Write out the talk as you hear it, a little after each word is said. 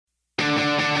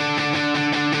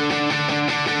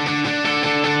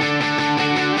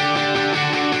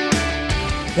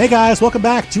Hey guys, welcome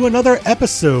back to another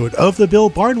episode of the Bill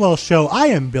Barnwell Show. I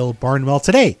am Bill Barnwell.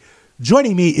 Today,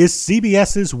 joining me is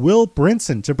CBS's Will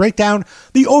Brinson to break down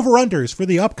the over-unders for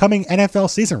the upcoming NFL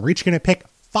season. We're each going to pick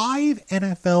 5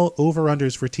 NFL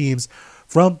over-unders for teams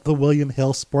from the William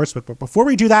Hill Sportsbook. But before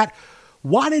we do that,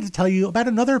 wanted to tell you about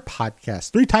another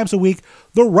podcast. 3 times a week,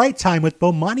 The Right Time with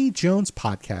Bomani Jones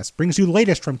podcast brings you the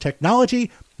latest from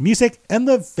technology, music, and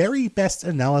the very best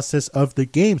analysis of the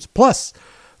games. Plus,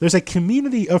 there's a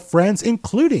community of friends,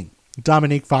 including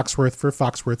Dominique Foxworth for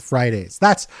Foxworth Fridays.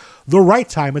 That's The Right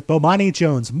Time with Bomani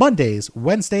Jones, Mondays,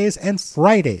 Wednesdays, and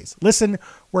Fridays. Listen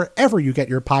wherever you get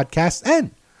your podcasts, and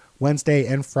Wednesday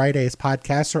and Fridays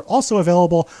podcasts are also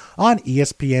available on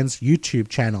ESPN's YouTube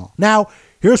channel. Now,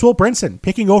 here's Will Brinson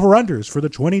picking over-unders for the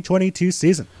 2022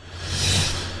 season.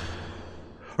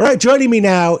 All right, joining me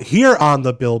now here on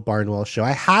the Bill Barnwell Show.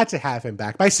 I had to have him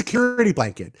back. My security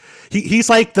blanket. He's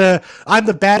like I'm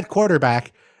the bad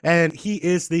quarterback, and he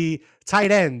is the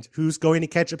tight end who's going to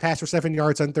catch a pass for 7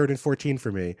 yards on 3rd and 14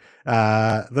 for me.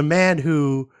 The man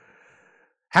who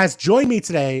has joined me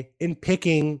today in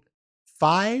picking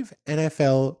 5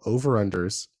 NFL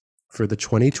over-unders for the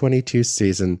 2022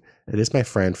 season. It is my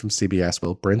friend from CBS,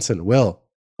 Will Brinson. Will,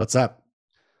 what's up?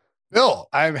 Bill,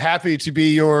 I'm happy to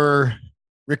be your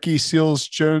Ricky Seals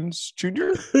Jones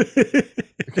Jr.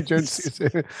 Ricky Jones.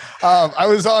 I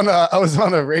was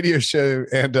on a radio show,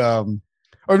 and I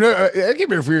can't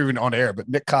remember if we were even on air, but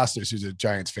Nick Costas, who's a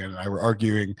Giants fan, and I were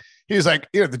arguing. He was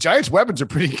like, the Giants' weapons are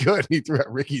pretty good. He threw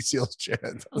out Ricky Seals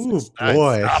Jones. Oh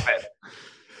boy, stop it!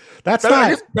 That's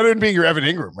better than being your Evan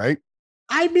Ingram, right?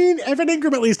 I mean, Evan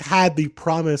Ingram at least had the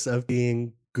promise of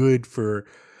being good for,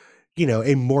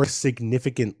 a more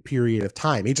significant period of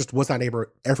time. He just was not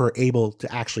ever able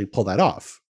to actually pull that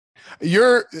off.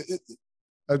 That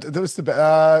was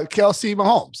the Kelsey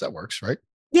Mahomes. That works, right?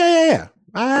 Yeah.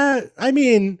 I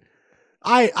mean,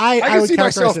 I would see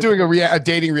myself doing a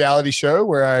dating reality show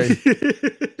where I.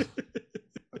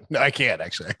 No, I can't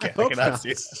actually. I cannot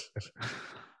see it.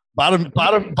 Bottom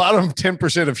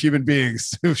 10% of human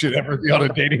beings who should ever be on a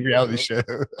dating reality show.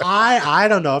 I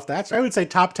don't know if that's. I would say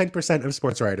top 10% of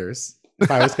sports writers. If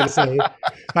I was going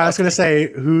to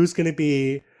say who's going to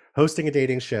be hosting a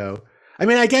dating show. I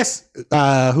mean, I guess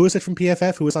who is it from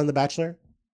PFF? Who was on The Bachelor?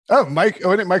 Oh, Mike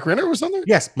Renner was on there?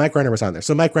 Yes, Mike Renner was on there.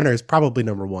 So Mike Renner is probably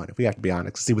number 1, if we have to be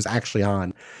honest, because he was actually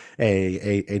on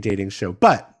a dating show.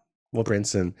 But Will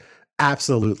Brinson,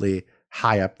 absolutely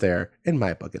high up there in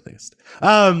my book, at least.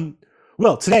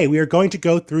 Well, today we are going to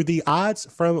go through the odds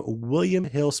from William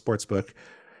Hill Sportsbook,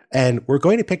 and we're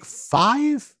going to pick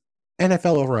 5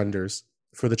 NFL over-unders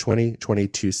for the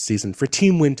 2022 season for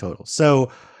team win totals. So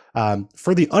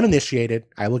for the uninitiated,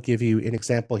 I will give you an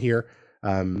example here.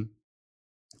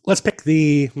 Let's pick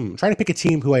trying to pick a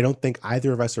team who I don't think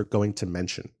either of us are going to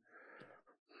mention.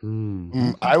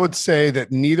 I would say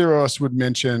that neither of us would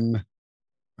mention.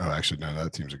 Oh, actually, no,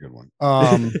 that team's a good one.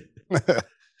 Let's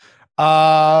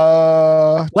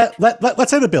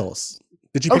say the Bills.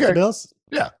 Did you pick the Bills?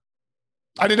 Yeah,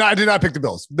 I did not pick the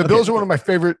Bills. The Bills are one of my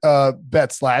favorite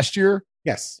bets last year.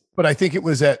 Yes, but I think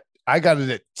I got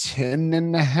it at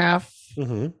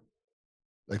 10.5,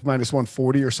 like minus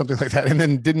 140 or something like that. And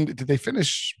then did they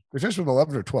finish? They finished with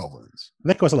 11 or 12 wins. I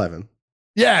think it was 11.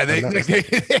 Yeah, they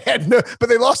had but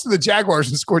they lost to the Jaguars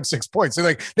and scored 6 points.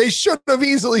 So they should have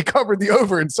easily covered the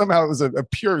over, and somehow it was a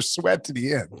pure sweat to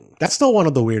the end. That's still one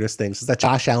of the weirdest things, is that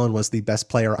Josh Allen was the best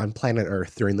player on planet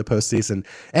Earth during the postseason.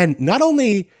 And not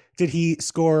only did he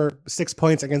score 6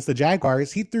 points against the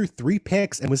Jaguars, he threw 3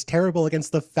 picks and was terrible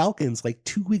against the Falcons like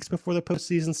 2 weeks before the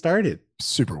postseason started.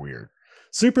 Super weird.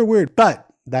 But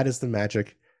that is the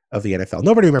magic of the NFL.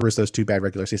 Nobody remembers those 2 bad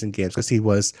regular season games because he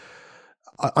was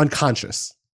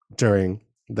unconscious during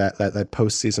that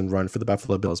postseason run for the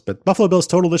Buffalo Bills. But Buffalo Bills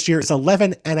total this year is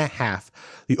 11.5.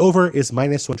 The over is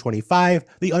minus 125.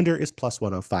 The under is plus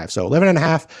 105. So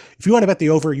 11.5. If you want to bet the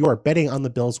over, you are betting on the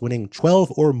Bills winning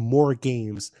 12 or more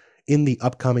games in the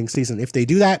upcoming season. If they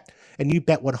do that, and you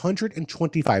bet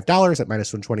 $125 at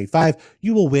minus 125,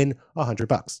 you will win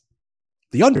 $100.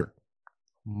 The under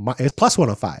is plus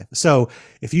 105. So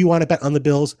if you want to bet on the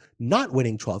Bills not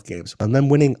winning 12 games, on them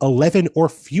winning 11 or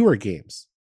fewer games,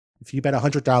 if you bet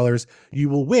 $100, you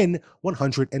will win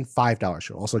 $105.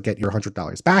 You'll also get your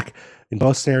 $100 back in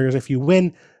both scenarios if you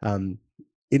win. In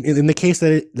the case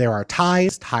that there are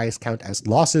ties count as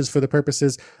losses for the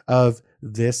purposes of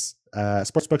this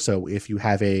sportsbook. So if you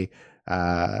have a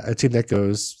team that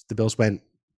goes, the Bills went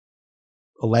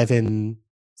 11-5-1,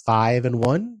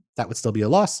 that would still be a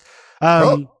loss.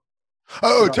 Ties.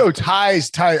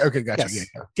 Okay, gotcha. Yes.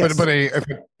 Yeah. But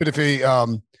if a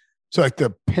So like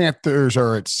the Panthers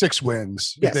are at 6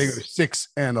 wins. Yes. If they go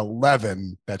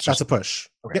 6-11, that's a push.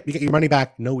 Okay. Yep, you get your money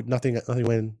back. Nothing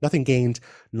win, nothing gained,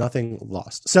 nothing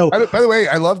lost. So by the way,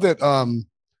 I love that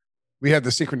we had the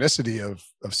synchronicity of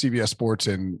CBS Sports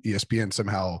and ESPN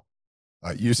somehow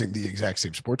using the exact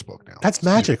same sports book now. That's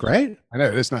magic, right? I know,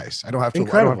 it is nice. I don't have to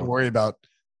worry about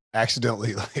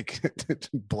accidentally like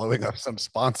blowing up some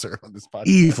sponsor on this podcast.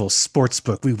 Evil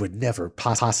sportsbook. We would never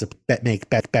possibly make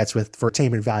bets with for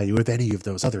entertainment value with any of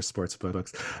those other sports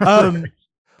books.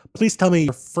 Please tell me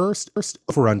your first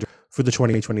over-under for the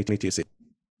 2022 season.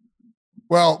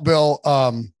 Well, Bill,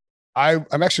 I'm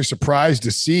actually surprised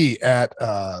to see at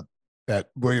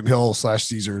William Hill /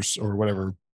 Caesars or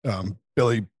whatever,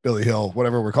 Billy Hill,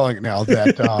 whatever we're calling it now,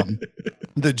 that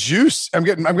the juice, I'm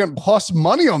getting plus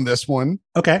money on this one.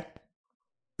 Okay.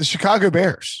 The Chicago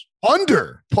Bears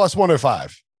under plus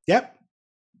 105. Yep.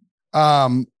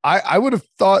 I would have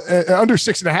thought under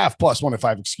 6.5 plus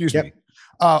 105, excuse me.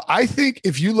 I think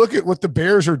if you look at what the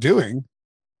Bears are doing,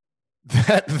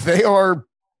 that they are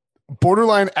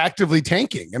borderline actively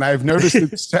tanking. And I've noticed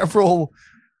that several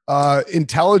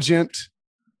intelligent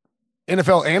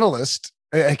NFL analysts,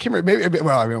 I can't remember, maybe,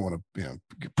 well, I don't want to,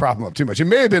 prop them up too much. It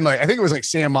may have been I think it was like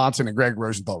Sam Monson and Greg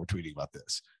Rosenthal were tweeting about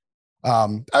this.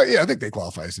 I think they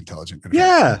qualify as intelligent.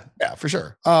 Yeah, for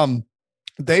sure.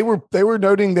 They were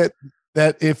noting that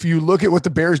if you look at what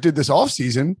the Bears did this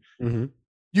offseason,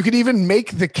 you could even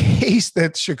make the case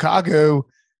that Chicago,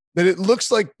 that it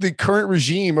looks like the current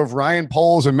regime of Ryan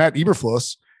Poles and Matt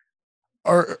Eberflus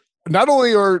are not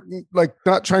only like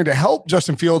not trying to help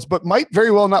Justin Fields, but might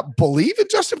very well not believe in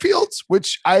Justin Fields,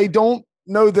 which I don't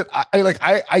know that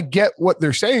I get what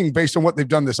they're saying based on what they've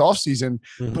done this offseason,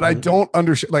 but I don't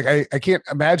understand. Like, I can't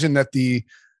imagine that I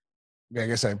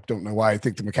guess I don't know why I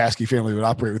think the McCaskey family would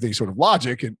operate with any sort of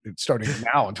logic and starting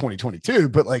now in 2022,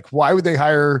 but like, why would they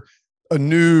hire a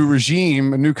new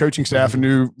regime, a new coaching staff, a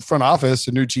new front office,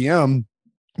 a new GM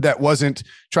that wasn't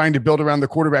trying to build around the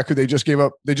quarterback who they just gave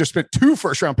up? They just spent 2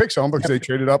 first-round picks on because they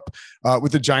traded up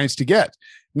with the Giants to get.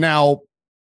 Now,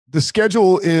 the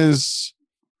schedule is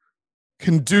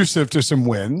conducive to some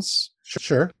wins.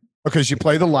 Sure. Because you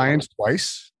play the Lions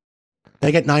twice.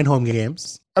 They get 9 home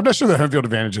games. I'm not sure the home field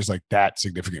advantage is like that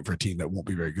significant for a team that won't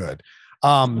be very good.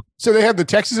 So they have the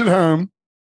Texans at home,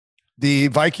 the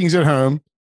Vikings at home,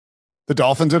 the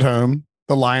Dolphins at home,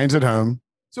 the Lions at home.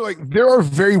 So like there are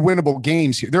very winnable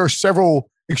games here. There are several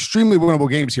extremely winnable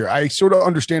games here. I sort of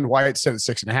understand why it's set at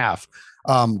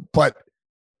 6.5. But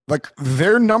like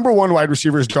their number 1 wide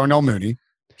receiver is Darnell Mooney.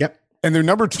 Yep. And their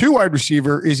number 2 wide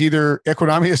receiver is either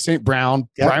Equanimeous St. Brown,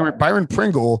 Byron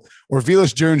Pringle, or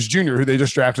Velus Jones Jr., who they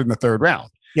just drafted in the 3rd round.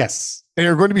 Yes. They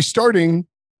are going to be starting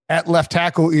at left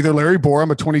tackle either Larry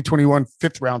Borum, a 2021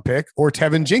 5th-round pick, or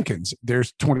Tevin Jenkins,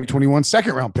 there's 2021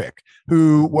 2nd-round pick,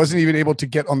 who wasn't even able to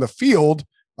get on the field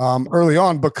early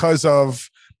on because of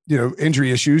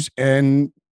injury issues.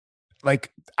 And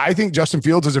like, I think Justin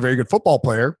Fields is a very good football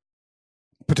player,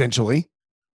 potentially.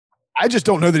 I just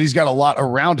don't know that he's got a lot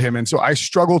around him. And so I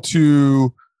struggle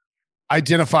to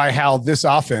identify how this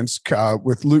offense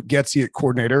with Luke Getsy at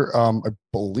coordinator, I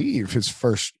believe his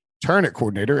first turn at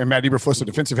coordinator, and Matt Eberflus, the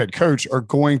defensive head coach, are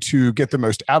going to get the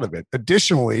most out of it.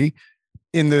 Additionally,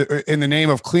 in the name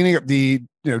of cleaning up the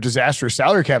disastrous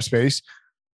salary cap space,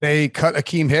 they cut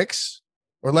Akeem Hicks,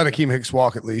 or let Akeem Hicks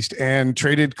walk at least, and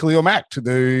traded Khalil Mack to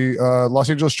the Los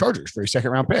Angeles Chargers for a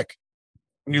 2nd-round pick.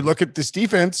 When you look at this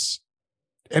defense,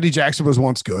 Eddie Jackson was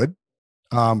once good.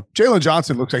 Jalen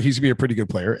Johnson looks like he's going to be a pretty good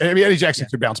player. I mean, Eddie Jackson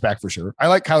could bounce back for sure. I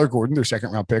like Kyler Gordon, their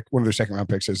 2nd-round pick, one of their 2nd-round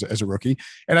picks as a rookie.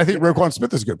 And I think Roquan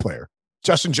Smith is a good player.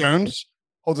 Justin Jones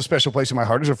holds a special place in my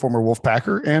heart as a former Wolf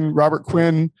Packer. And Robert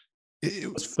Quinn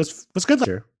was good last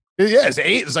year. Yeah,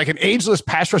 it's like an ageless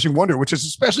pass rushing wonder, which is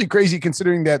especially crazy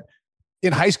considering that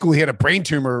in high school he had a brain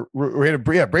tumor,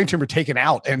 brain tumor taken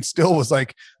out, and still was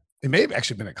like, it may have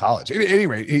actually been at college.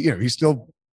 Anyway, he's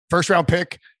still 1st-round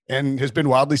pick and has been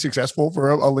wildly successful for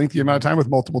a lengthy amount of time with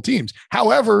multiple teams.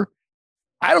 However,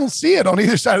 I don't see it on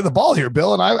either side of the ball here,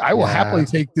 Bill, and I will happily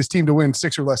take this team to win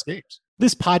 6 or less games.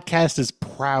 This podcast is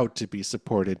proud to be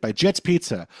supported by Jets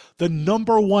Pizza, the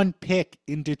number 1 pick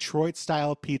in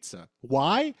Detroit-style pizza.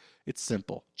 Why? It's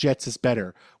simple. Jets is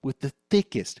better. With the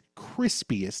thickest,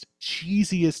 crispiest,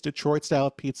 cheesiest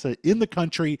Detroit-style pizza in the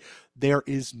country, there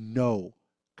is no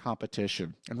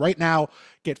competition. And right now,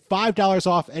 get $5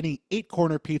 off any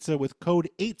 8-corner pizza with code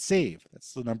 8SAVE.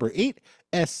 That's the number 8,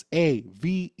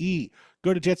 SAVE.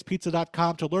 Go to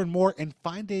jetspizza.com to learn more and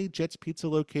find a Jets Pizza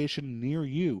location near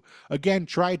you. Again,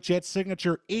 try Jet's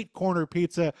signature 8-corner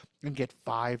pizza and get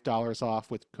 $5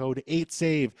 off with code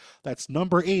 8SAVE. That's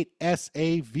number 8,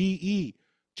 SAVE.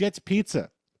 Jets Pizza,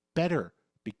 better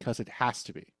because it has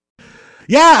to be.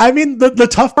 Yeah, I mean, the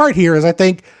tough part here is I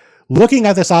think looking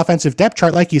at this offensive depth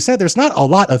chart, like you said, there's not a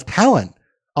lot of talent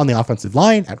on the offensive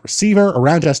line, at receiver,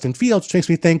 around Justin Fields, which makes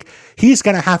me think he's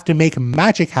going to have to make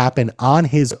magic happen on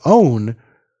his own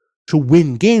to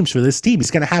win games for this team.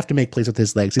 He's going to have to make plays with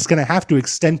his legs. He's going to have to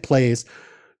extend plays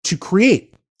to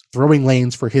create throwing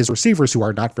lanes for his receivers who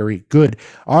are not very good,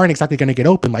 aren't exactly going to get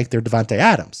open like they're Devontae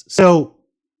Adams. So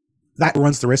that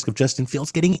runs the risk of Justin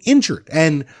Fields getting injured.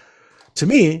 And to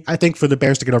me, I think for the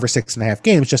Bears to get over 6.5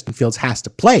 games, Justin Fields has to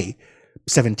play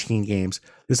 17 games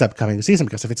this upcoming season,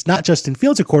 because if it's not Justin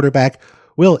Fields a quarterback,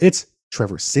 well, it's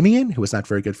Trevor Siemian, who was not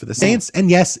very good for the Saints. And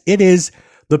yes, it is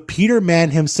the Peterman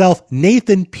himself,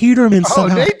 Nathan Peterman,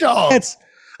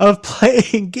 of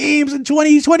playing games in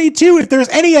 2022. If there's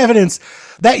any evidence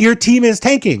that your team is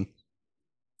tanking,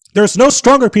 there's no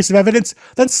stronger piece of evidence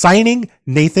than signing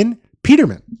Nathan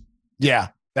Peterman. Yeah,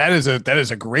 that is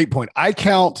a great point. I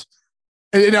count,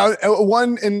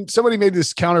 and somebody made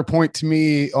this counterpoint to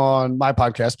me on my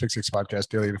podcast, Pick Six Podcast,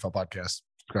 Daily NFL Podcast,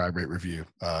 subscribe, rate, review,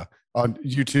 on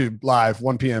YouTube live,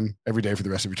 1 p.m. every day for the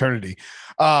rest of eternity.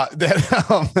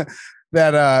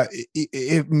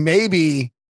 It may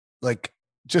be like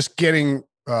just getting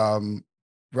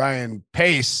Ryan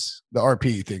Pace, the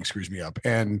RP thing screws me up,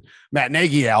 and Matt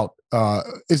Nagy out.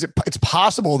 It's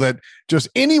possible that just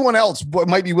anyone else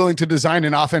might be willing to design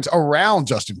an offense around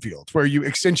Justin Fields where you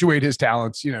accentuate his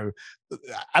talents.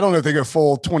 I don't know if they go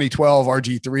full 2012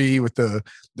 RG3 with the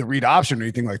read option or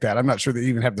anything like that. I'm not sure they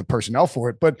even have the personnel for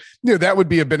it, but that would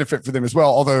be a benefit for them as well.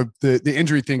 Although the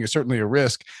injury thing is certainly a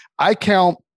risk. I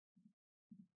count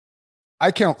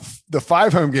the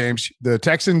 5 home games: the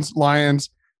Texans, Lions,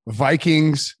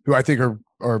 Vikings, who I think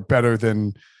are better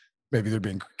than maybe they're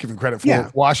being given credit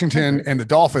for, Washington, and the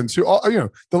Dolphins, who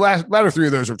the latter 3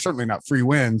 of those are certainly not free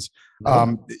wins.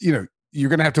 You're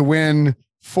going to have to win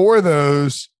 4 of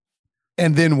those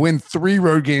and then win 3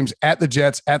 road games at the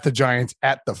Jets, at the Giants,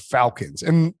 at the Falcons,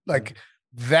 and like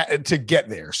that to get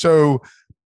there. So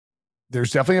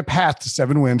there's definitely a path to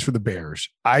 7 wins for the Bears.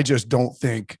 I just don't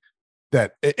think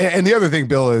that. And the other thing,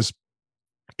 Bill, is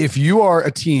if you are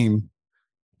a team,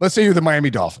 let's say you're the Miami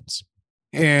Dolphins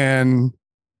and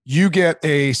you get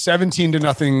a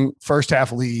 17-0 first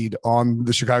half lead on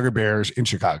the Chicago Bears in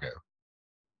Chicago,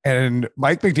 and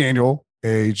Mike McDaniel,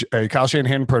 a Kyle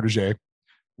Shanahan protege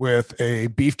with a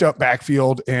beefed up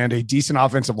backfield and a decent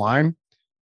offensive line,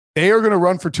 they are going to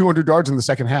run for 200 yards in the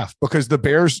second half, because the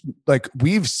Bears, like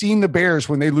we've seen the Bears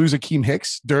when they lose Akeem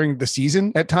Hicks during the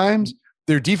season, at times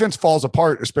their defense falls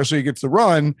apart, especially against the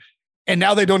run. And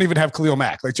now they don't even have Khalil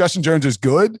Mack. Like, Justin Jones is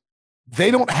good. They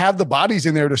don't have the bodies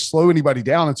in there to slow anybody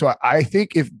down. And so I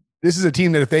think if this is a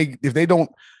team that if they don't,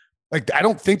 like, I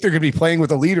don't think they're going to be playing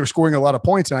with a lead or scoring a lot of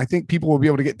points. And I think people will be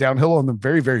able to get downhill on them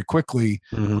very, very quickly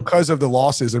because of the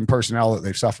losses in personnel that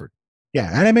they've suffered. Yeah.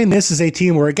 And I mean, this is a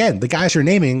team where, again, the guys you're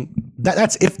naming,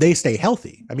 that's if they stay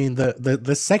healthy. I mean,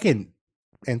 the second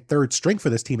and third string for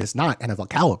this team is not NFL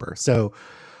caliber. So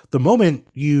the moment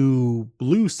you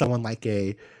lose someone like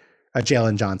a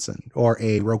Jalen Johnson or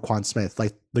a Roquan Smith,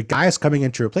 like, the guys coming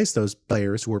in to replace those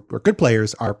players who are good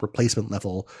players are replacement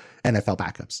level NFL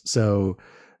backups. So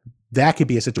that could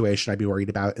be a situation I'd be worried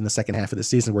about in the second half of the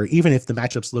season, where even if the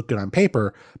matchups look good on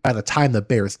paper, by the time the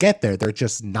Bears get there, they're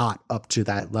just not up to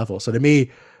that level. So to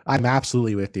me, I'm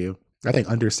absolutely with you. I think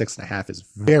under 6.5 is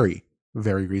very,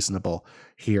 very reasonable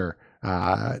here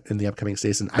in the upcoming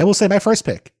season. I will say my first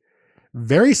pick,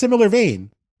 very similar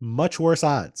vein, much worse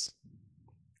odds.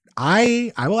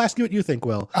 I will ask you what you think,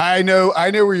 Will. I know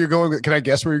where you're going. Can I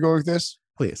guess where you're going with this?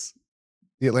 Please.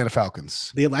 The Atlanta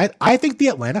Falcons. I think the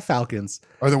Atlanta Falcons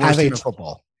are the worst team in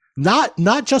football.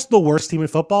 Not just the worst team in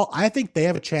football. I think they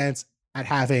have a chance at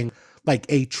having like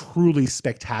a truly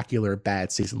spectacular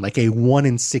bad season, like a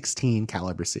 1-16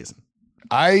 caliber season.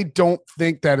 I don't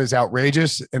think that is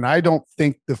outrageous, and I don't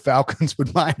think the Falcons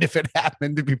would mind if it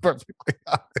happened, to be perfectly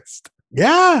honest.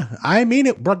 Yeah, I mean,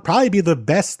 it would probably be the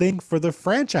best thing for the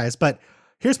franchise. But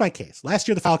here's my case. Last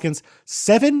year, the Falcons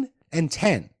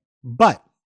 7-10, but,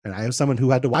 and I am someone who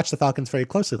had to watch the Falcons very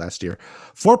closely last year,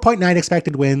 4.9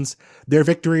 expected wins. Their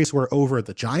victories were over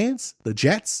the Giants, the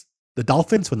Jets, the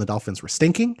Dolphins when the Dolphins were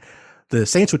stinking, the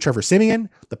Saints with Trevor Siemian,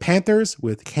 the Panthers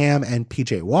with Cam and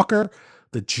PJ Walker,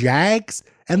 the Jags,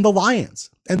 and the Lions.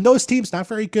 And those teams, not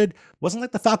very good. Wasn't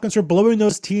like the Falcons were blowing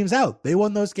those teams out. They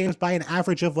won those games by an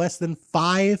average of less than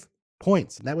 5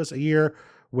 points. And that was a year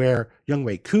where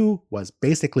Younghoe Koo was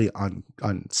basically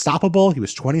unstoppable. He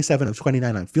was 27 of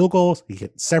 29 on field goals. He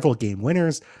hit several game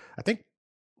winners. I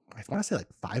want to say like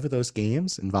 5 of those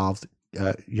games involved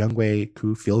Younghoe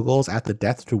Koo field goals at the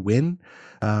death to win.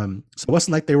 So it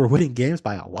wasn't like they were winning games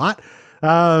by a lot.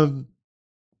 And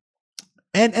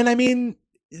I mean,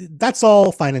 that's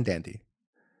all fine and dandy.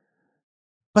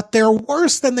 But they're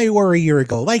worse than they were a year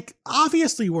ago. Like,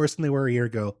 obviously worse than they were a year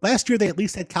ago. Last year, they at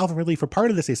least had Calvin Ridley for part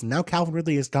of the season. Now Calvin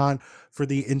Ridley is gone for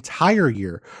the entire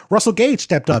year. Russell Gage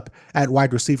stepped up at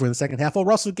wide receiver in the second half. Well,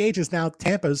 Russell Gage is now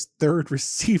Tampa's third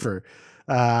receiver.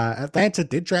 Atlanta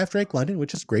did draft Drake London,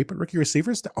 which is great, but rookie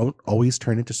receivers don't always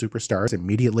turn into superstars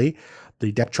immediately.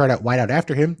 The depth chart at wideout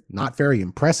after him, not very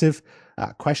impressive.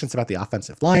 Questions about the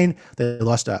offensive line. They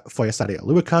lost Foyesade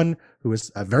Oluokun, who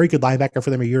was a very good linebacker for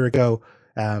them a year ago.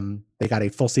 They got a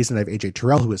full season of AJ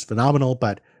Terrell, who is phenomenal,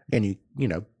 but again, you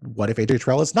know, what if AJ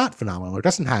Terrell is not phenomenal or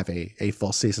doesn't have a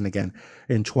full season again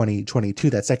in 2022?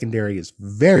 That secondary is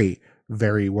very,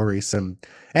 very worrisome.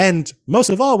 And most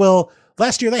of all, Will,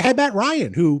 last year they had Matt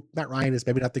Ryan, who Matt Ryan is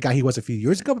maybe not the guy he was a few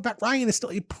years ago, but Matt Ryan is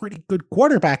still a pretty good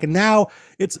quarterback. And now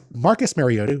it's Marcus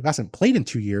Mariota, who hasn't played in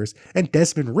 2 years, and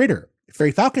Desmond Ridder, a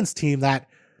very Falcons team that,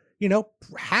 you know,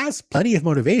 has plenty of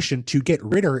motivation to get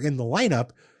Ridder in the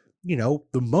lineup, you know,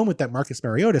 the moment that Marcus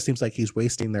Mariota seems like he's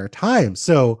wasting their time.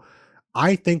 So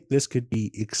I think this could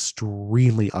be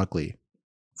extremely ugly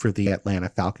for the Atlanta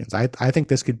Falcons. I think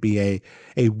this could be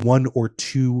a 1 or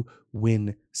 2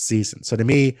 win season. So to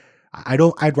me,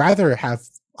 I'd rather have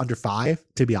under 5,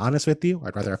 to be honest with you.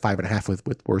 I'd rather have 5.5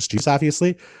 with worse juice,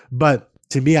 obviously. But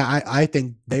to me, I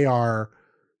think they are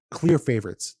clear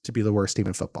favorites to be the worst team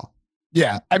in football.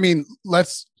 Yeah. I mean,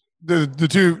 the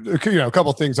two, you know, a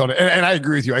couple things on it. And I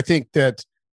agree with you. I think that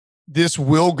this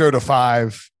will go to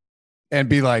 5 and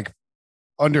be like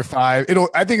under 5.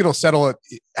 I think it'll settle at,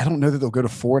 I don't know that they'll go to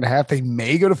 4.5. They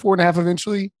may go to 4.5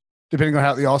 eventually, depending on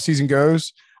how the off season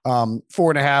goes.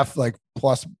 4.5, like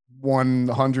plus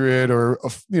 100 or,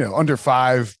 you know, under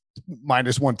 5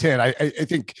 minus 110. I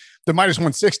think the minus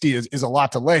 160 is a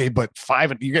lot to lay, but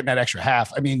 5, you're getting that extra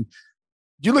half. I mean,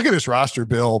 you look at this roster,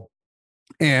 Bill,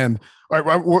 and all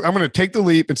right, I'm going to take the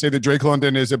leap and say that Drake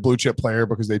London is a blue chip player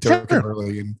because they took him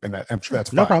early, and that's fine.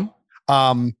 No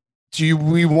problem. Do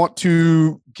we want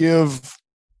to give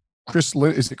Chris?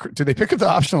 Did they pick up the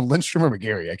option on Lindstrom or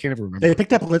McGarry? I can't even remember. They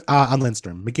picked up on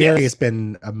Lindstrom. McGarry has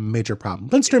been a major problem.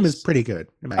 Lindstrom is pretty good.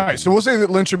 All right, so we'll say that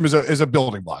Lindstrom is a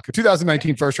building block. A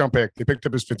 2019 first round pick. They picked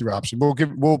up his 5th year option.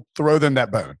 We'll throw them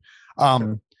that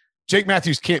bone. Jake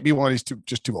Matthews can't be one. He's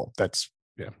just too old. That's.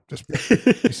 Yeah,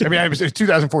 I mean, it's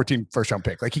 2014 first round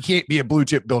pick. Like, he can't be a blue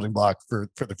chip building block for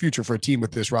the future for a team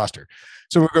with this roster.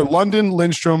 So we'll go London,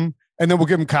 Lindstrom, and then we'll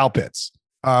give him Kyle Pitts.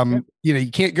 You know, you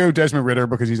can't go Desmond Ridder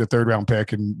because he's a 3rd round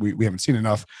pick, and we haven't seen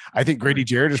enough. I think Grady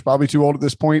Jarrett is probably too old at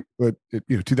this point, but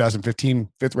 2015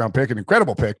 5th round pick, an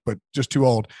incredible pick, but just too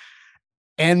old.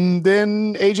 And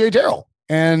then AJ Terrell.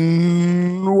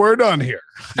 And we're done here.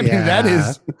 I mean, that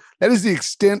is the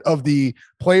extent of the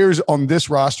players on this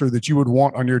roster that you would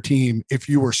want on your team if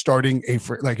you were starting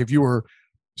trying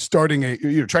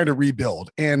to rebuild.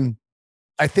 And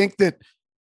I think that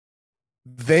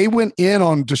they went in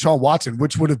on Deshaun Watson,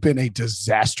 which would have been a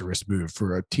disastrous move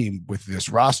for a team with this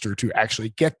roster to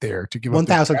actually get there, to give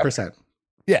 1,000%.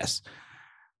 Yes.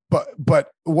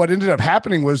 But what ended up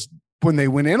happening was, when they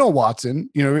went in on Watson,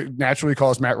 you know, it naturally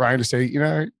caused Matt Ryan to say, you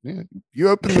know, you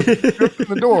open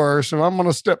the door, so I'm going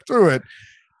to step through it.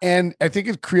 And I think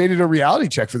it created a reality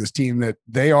check for this team that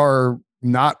they are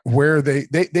not where they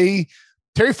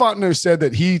Terry Fontenot said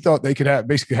that he thought they could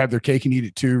basically have their cake and eat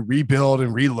it too, rebuild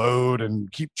and reload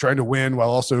and keep trying to win while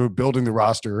also building the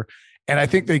roster. And I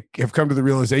think they have come to the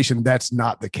realization that's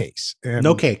not the case. And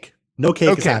no cake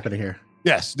is happening here.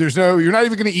 Yes, you're not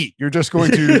even going to eat. You're just going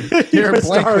to stare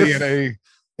blankly at an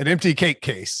empty cake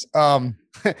case. And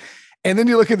then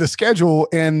you look at the schedule,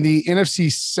 and the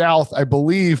NFC South, I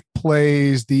believe,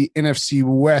 plays the NFC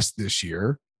West this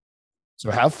year. So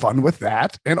have fun with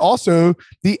that. And also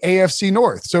the AFC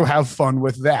North. So have fun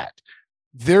with that.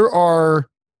 There are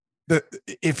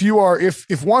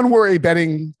if one were a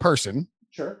betting person,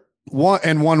 sure.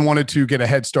 One wanted to get a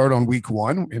head start on week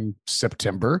 1 in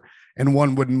September, and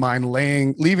one wouldn't mind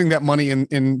leaving that money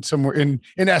in somewhere in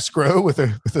escrow with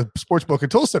a sports book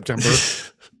until September.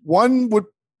 One would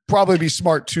probably be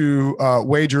smart to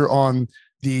wager on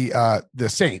the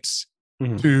Saints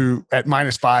at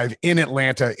 -5 in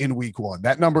Atlanta in week 1.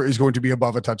 That number is going to be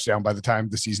above a touchdown by the time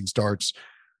the season starts.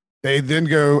 They then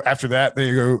go after that.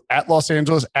 They go at Los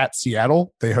Angeles, at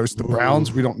Seattle. They host the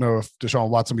Browns. We don't know if Deshaun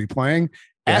Watson will be playing.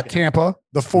 At Tampa,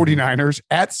 the 49ers.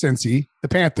 At Cincy, the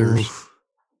Panthers.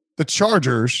 The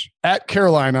Chargers. At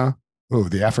Carolina. Oh,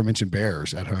 the aforementioned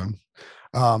Bears at home.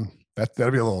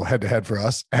 That'll be a little head to head for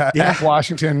us. Yeah. At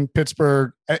Washington,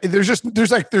 Pittsburgh.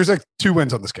 There's like 2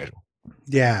 wins on the schedule.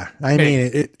 Yeah, I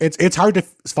mean, it's hard to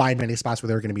find many spots where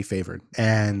they're going to be favored,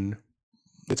 and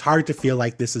it's hard to feel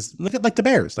like this is look at like the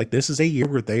Bears. Like this is a year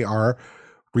where they are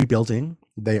rebuilding.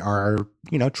 They are,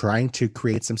 trying to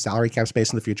create some salary cap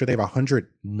space in the future. They have 100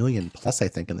 million plus, I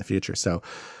think, in the future. So,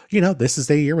 this is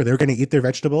a year where they're going to eat their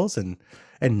vegetables and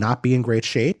not be in great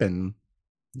shape. And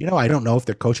I don't know if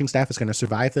their coaching staff is going to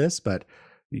survive this, but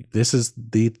this is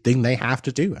the thing they have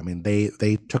to do. I mean,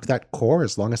 they took that core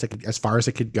as far as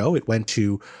it could go. It went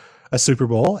to a Super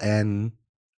Bowl, and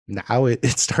now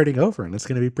it's starting over, and it's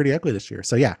going to be pretty ugly this year.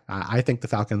 So yeah, I think the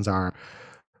Falcons are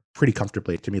pretty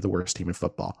comfortably, to me, the worst team in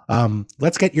football.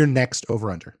 Let's get your next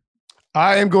over/under.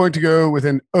 I am going to go with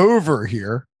an over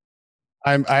here.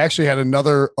 I actually had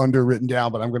another under written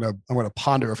down, but I'm gonna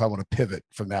ponder if I want to pivot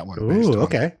from that one. Ooh,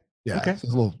 okay. Yeah, okay. It's a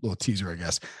little teaser, I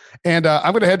guess. And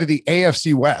I'm going to head to the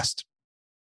AFC West,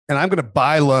 and I'm going to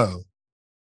buy low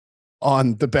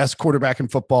on the best quarterback in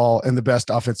football and the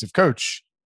best offensive coach,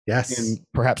 yes, in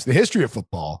perhaps the history of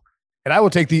football. And I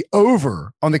will take the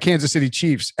over on the Kansas City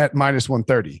Chiefs at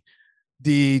 -130.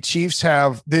 The Chiefs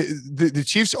have the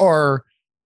Chiefs are,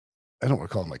 I don't want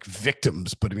to call them like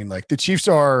victims, but I mean like the Chiefs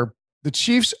are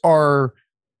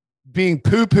being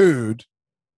poo-pooed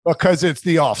because it's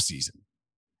the offseason.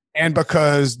 And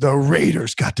because the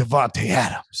Raiders got Devontae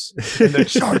Adams, and the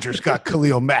Chargers got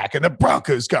Khalil Mack, and the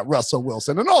Broncos got Russell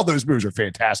Wilson, and all those moves are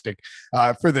fantastic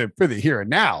for the here and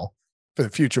now. For the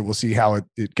future, we'll see how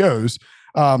it goes.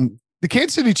 The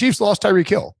Kansas City Chiefs lost Tyreek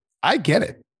Hill. I get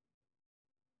it.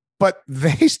 But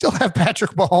they still have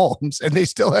Patrick Mahomes, and they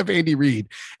still have Andy Reid,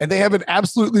 and they have an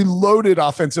absolutely loaded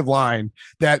offensive line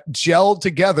that gelled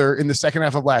together in the second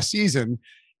half of last season.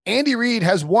 Andy Reid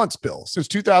has once, Bill, since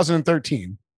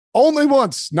 2013, only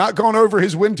once not gone over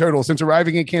his win total since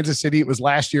arriving in Kansas City. It was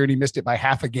last year, and he missed it by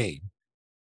half a game.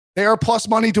 They are plus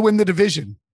money to win the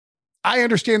division. I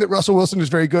understand that Russell Wilson is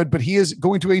very good, but he is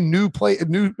going to a new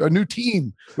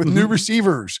team with new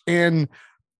receivers. And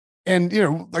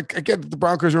like again, the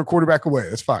Broncos are a quarterback away.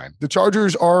 That's fine. The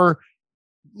Chargers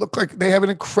look like they have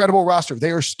an incredible roster. They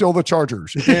are still the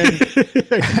Chargers. And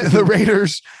the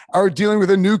Raiders are dealing with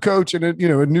a new coach and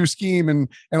a new scheme and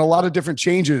a lot of different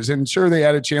changes. And sure, they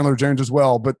added Chandler Jones as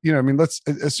well. But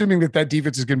assuming that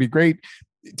defense is going to be great,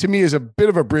 to me is a bit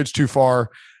of a bridge too far.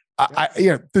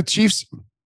 The Chiefs,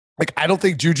 I don't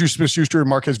think Juju Smith-Schuster and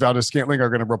Marquez Valdes-Scantling are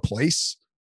going to replace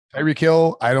Tyreek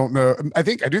Hill. I don't know. I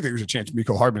do think there's a chance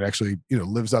Mecole Hardman actually,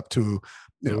 lives up to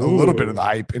a little bit of the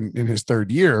hype in his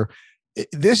third year.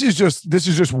 This is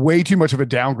just way too much of a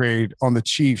downgrade on the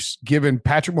Chiefs, given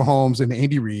Patrick Mahomes and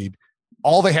Andy Reid.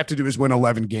 All they have to do is win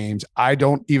 11 games. I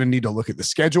don't even need to look at the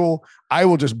schedule. I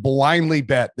will just blindly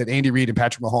bet that Andy Reid and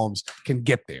Patrick Mahomes can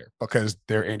get there because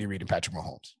they're Andy Reid and Patrick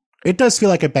Mahomes. It does feel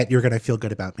like a bet you're going to feel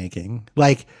good about making.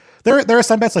 Like there are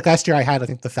some bets, like last year I had, I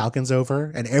think, the Falcons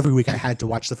over, and every week I had to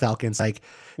watch the Falcons like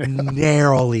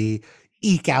narrowly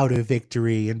eke out a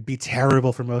victory and be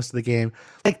terrible for most of the game.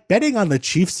 Like betting on the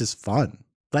Chiefs is fun.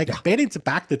 Like betting to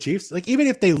back the Chiefs, like even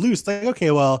if they lose, like,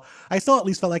 okay, well, I still at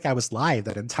least felt like I was live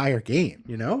that entire game,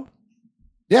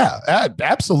 Yeah,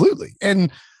 absolutely.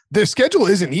 And the schedule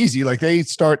isn't easy. Like they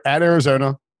start at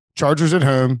Arizona, Chargers at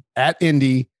home, at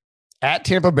Indy, at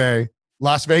Tampa Bay,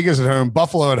 Las Vegas at home,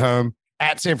 Buffalo at home,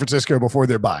 at San Francisco before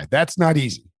their bye. That's not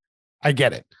easy. I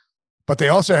get it. But they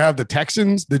also have the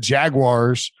Texans, the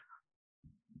Jaguars,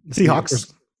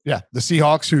 Seahawks. Yeah, the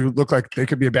Seahawks, who look like they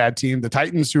could be a bad team. The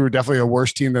Titans, who are definitely a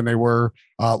worse team than they were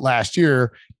last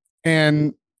year.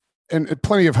 And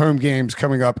plenty of home games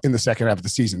coming up in the second half of the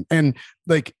season. And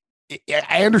like,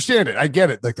 I understand it. I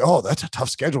get it. Like, oh, that's a tough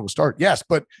schedule to start. Yes.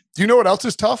 But do you know what else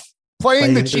is tough?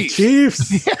 Playing the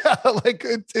Chiefs. Yeah. Like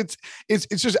it's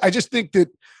just, I just think that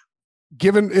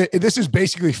given this is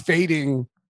basically fading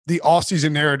the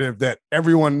offseason narrative that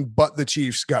everyone but the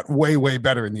Chiefs got way, way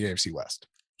better in the AFC West.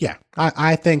 Yeah.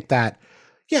 I think that,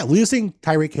 losing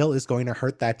Tyreek Hill is going to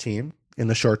hurt that team in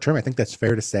the short term. I think that's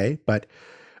fair to say, but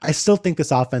I still think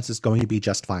this offense is going to be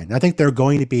just fine. I think they're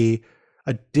going to be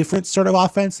a different sort of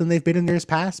offense than they've been in years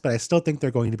past, but I still think they're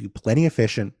going to be plenty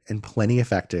efficient and plenty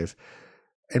effective,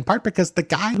 in part because the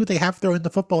guy who they have throwing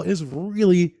the football is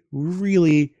really,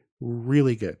 really,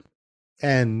 really good.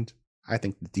 And I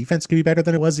think the defense could be better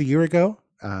than it was a year ago.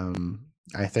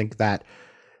 I think that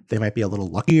they might be a little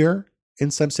luckier in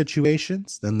some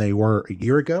situations than they were a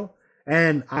year ago.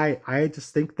 And I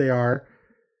just think they're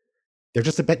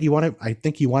just a bet you want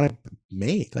to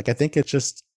make. Like, I think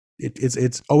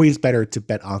it's always better to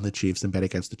bet on the Chiefs than bet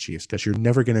against the Chiefs, because you're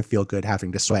never going to feel good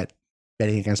having to sweat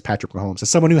betting against Patrick Mahomes as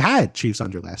someone who had Chiefs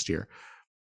under last year.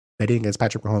 betting against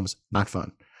Patrick Mahomes, not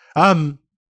fun.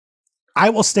 I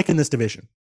will stick in this division.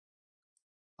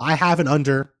 I have an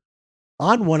under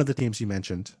on one of the teams you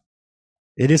mentioned.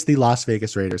 It is the Las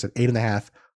Vegas Raiders at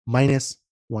 8.5 minus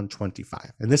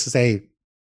 125. And this is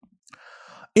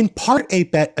in part a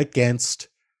bet against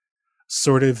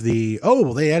sort of they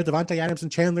added Davante Adams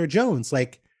and Chandler Jones.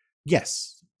 Like,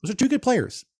 yes, those are two good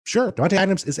players. Sure, Davante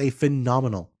Adams is a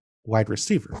phenomenal wide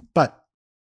receiver, but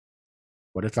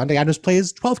what if Davante Adams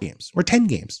plays 12 games or 10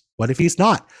 games? What if he's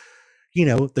not,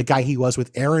 the guy he was with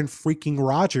Aaron freaking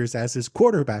Rodgers as his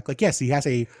quarterback? Like, yes, he has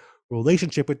a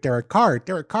relationship with Derek Carr.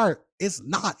 Derek Carr is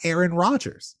not Aaron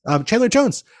Rodgers. Chandler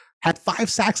Jones had 5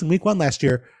 sacks in week 1 last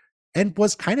year and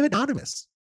was kind of anonymous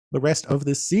the rest of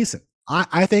this season.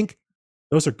 I think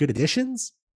those are good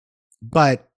additions,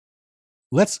 but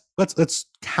let's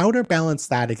counterbalance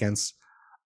that against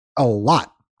a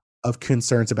lot of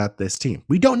concerns about this team.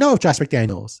 We don't know if Josh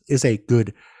McDaniels is a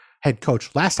good head coach.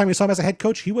 Last time we saw him as a head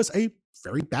coach, he was a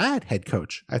very bad head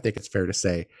coach, I think it's fair to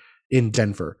say, in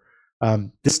Denver.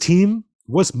 This team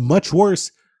was much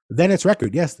worse than its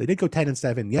record. Yes, they did go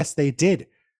 10-7. Yes, they did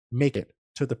make it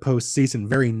to the postseason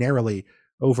very narrowly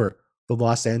over the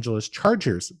Los Angeles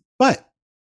Chargers. But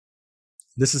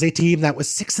this is a team that was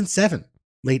 6-7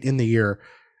 late in the year.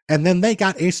 And then they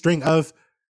got a string of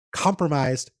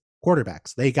compromised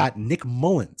quarterbacks. They got Nick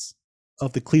Mullins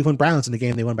of the Cleveland Browns in a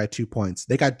game they won by 2 points.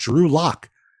 They got Drew Lock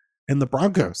and the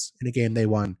Broncos in a game they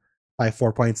won by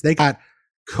 4 points. They got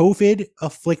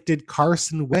COVID-afflicted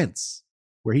Carson Wentz,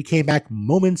 where he came back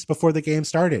moments before the game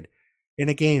started in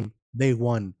a game they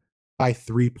won by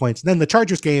 3 points. And then the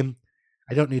Chargers game,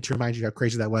 I don't need to remind you how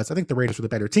crazy that was. I think the Raiders were the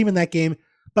better team in that game,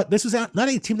 but this was not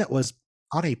a team that was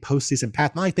on a postseason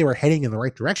path, not like they were heading in the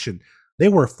right direction. They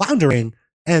were floundering,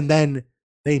 and then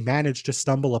they managed to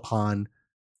stumble upon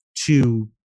three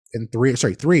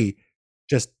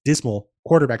just dismal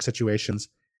quarterback situations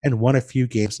and won a few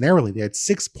games narrowly. They had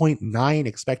 6.9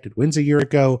 expected wins a year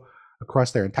ago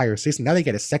across their entire season. Now they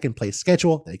get a second place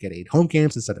schedule. They get 8 home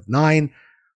games instead of 9.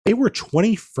 They were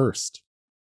 21st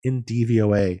in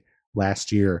DVOA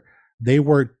last year. They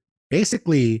were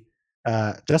basically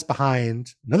just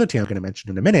behind another team I'm going to mention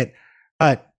in a minute,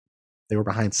 but they were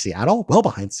behind Seattle, well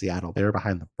behind Seattle. They were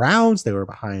behind the Browns. They were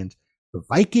behind the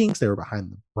Vikings. They were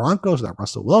behind the Broncos without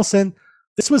Russell Wilson.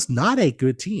 This was not a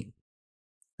good team.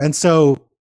 And so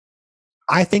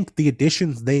I think the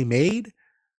additions they made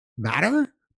matter,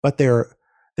 but they're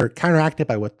counteracted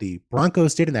by what the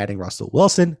Broncos did in adding Russell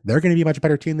Wilson. They're going to be a much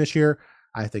better team this year.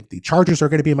 I think the Chargers are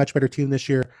going to be a much better team this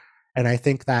year. And I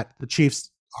think that the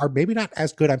Chiefs are maybe not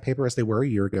as good on paper as they were a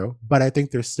year ago, but I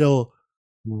think they're still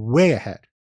way ahead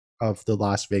of the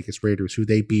Las Vegas Raiders, who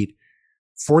they beat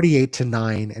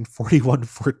 48-9 and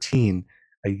 41-14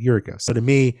 a year ago. So to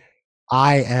me,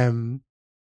 I am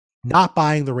not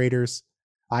buying the Raiders.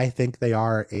 I think they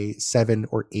are a 7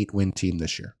 or 8 win team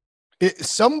this year.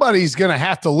 Somebody's going to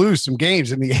have to lose some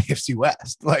games in the AFC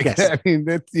West. Like, yes. I mean,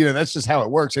 that's just how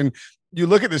it works. And you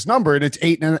look at this number and it's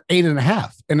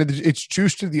 8.5, and it's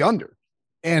juiced to the under.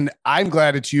 And I'm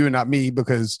glad it's you and not me,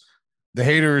 because the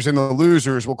haters and the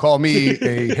losers will call me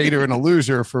a hater and a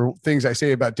loser for things I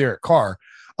say about Derek Carr.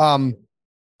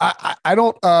 I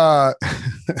don't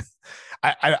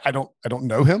I don't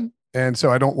know him, and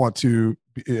so I don't want to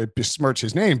besmirch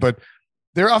his name. But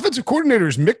their offensive coordinator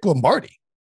is Mick Lombardi,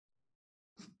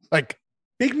 like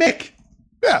Big Mick.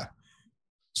 Yeah,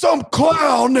 some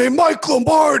clown named Mike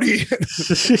Lombardi.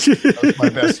 That's my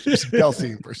best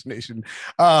Kelsey impersonation.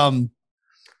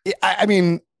 I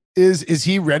mean, is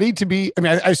he ready to be? I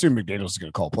mean, I assume McDaniels is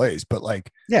going to call plays, but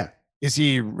like, yeah, is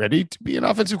he ready to be an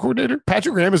offensive coordinator?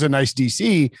 Patrick Graham is a nice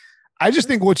DC. I just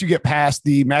think once you get past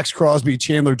the Max Crosby,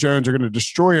 Chandler Jones are going to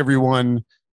destroy everyone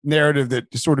narrative that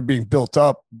is sort of being built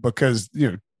up, because,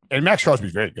 and Max Crosby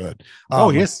is very good.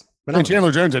 Yes. And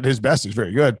Chandler Jones at his best is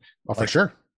very good. Oh, for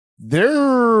sure.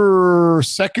 Their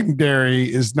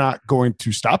secondary is not going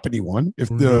to stop anyone. If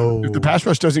the pass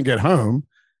rush doesn't get home,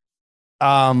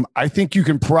 I think you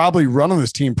can probably run on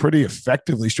this team pretty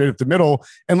effectively straight up the middle.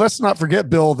 And let's not forget,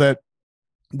 Bill, that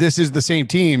this is the same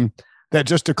team that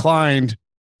just declined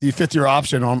the 5th-year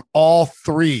option on all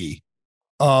 3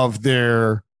 of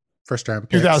their first-round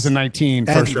picks. 2019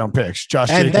 first-round picks. Josh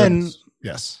Jacobs.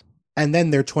 Yes. And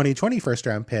then their 2020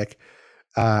 first-round pick.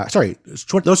 Those were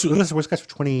guys for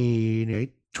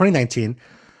 2019.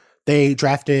 They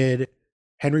drafted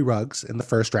Henry Ruggs in the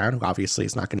first round, who obviously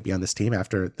is not going to be on this team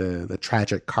after the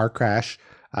tragic car crash,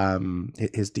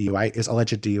 his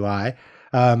alleged DUI.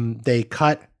 They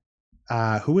cut,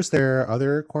 who was their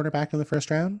other cornerback in the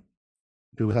first round?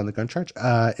 who was on the gun charge.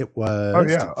 It was. Oh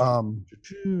yeah. I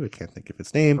can't think of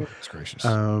its name. Goodness gracious.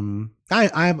 I'm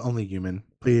only human.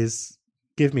 Please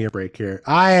give me a break here.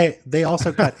 They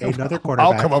also cut another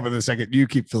quarterback. I'll come up in a second. You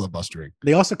keep filibustering.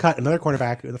 They also cut another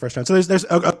quarterback in the first round. So there's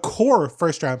a core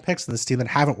first round picks in this team that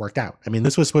haven't worked out. I mean,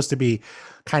 this was supposed to be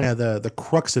kind of the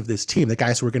crux of this team. The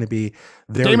guys who were going to be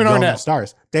very Damon young Arnett.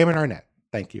 stars. Damon Arnett.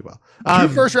 Thank you, Will. Two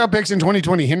first round picks in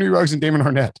 2020: Henry Ruggs and Damon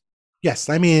Arnett. Yes,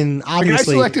 I mean, The guy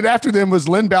obviously, selected after them was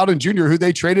Lynn Bowden Jr., who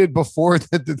they traded before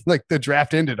the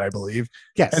draft ended, I believe.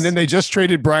 yes. And then they just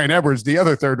traded Brian Edwards, the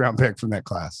other third round pick from that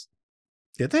class.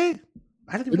 did they?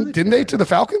 I didn't even know Didn't they to the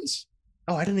Falcons?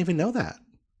 Oh, I didn't even know that.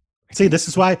 See, this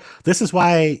is why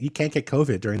you can't get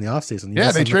COVID during the offseason.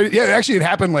 Yeah, they traded. Yeah, actually, it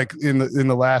happened like in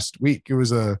the last week. It was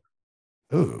don't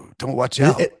watch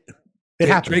out. It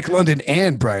happened. Drake London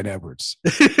and Brian Edwards.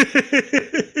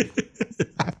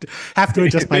 have to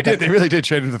adjust my. They really did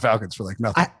trade to the Falcons for like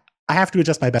nothing. I have to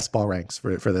adjust my best ball ranks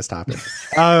for this topic.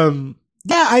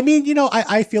 Yeah, I mean,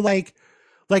 I feel like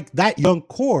that young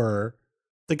core,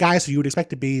 the guys who you would expect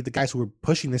to be the guys who were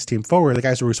pushing this team forward, the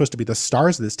guys who were supposed to be the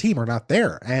stars of this team, are not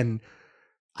there. And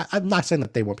I'm not saying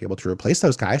that they won't be able to replace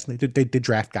those guys. They did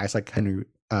draft guys like Hunter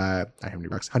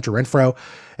Renfro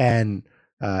and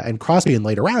Crosby in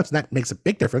later rounds, and that makes a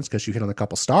big difference because you hit on a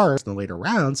couple stars in the later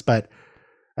rounds. But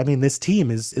I mean, this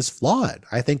team is flawed.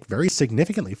 I think very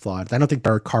significantly flawed. I don't think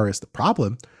Derek Carr is the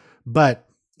problem, but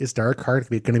is Derek Carr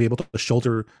going to be able to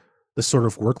shoulder the sort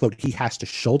of workload he has to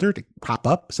shoulder to prop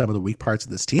up some of the weak parts of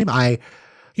this team? I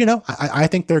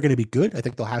think they're going to be good. I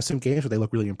think they'll have some games where they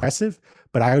look really impressive,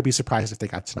 but I would be surprised if they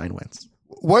got to 9 wins.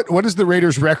 What is the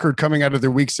Raiders' record coming out of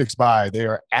their Week 6 bye? They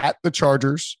are at the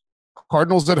Chargers,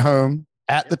 Cardinals at home,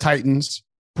 at the Titans,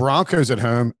 Broncos at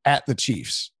home, at the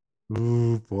Chiefs.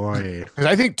 Oh boy. Because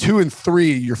I think 2 and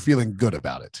 3, you're feeling good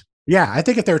about it. Yeah, I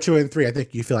think if they're 2 and 3, I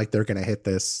think you feel like they're going to hit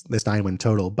this 9-win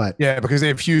total. But yeah, because they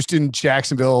have Houston,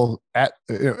 Jacksonville at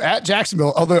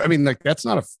Jacksonville. Although I mean, like that's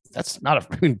not a. I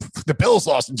mean, the Bills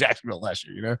lost in Jacksonville last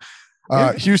year.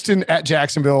 Yeah. Houston at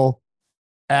Jacksonville,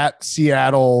 at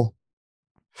Seattle.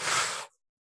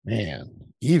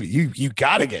 Man, you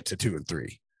got to get to 2 and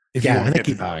 3 if you want to get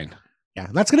to 9. Yeah,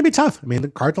 that's going to be tough. I mean, the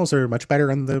Cardinals are much better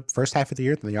in the first half of the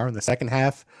year than they are in the second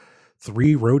half.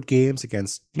 3 road games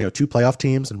against 2 playoff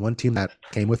teams and 1 team that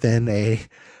came within a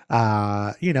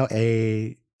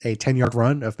 10-yard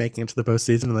run of making it to the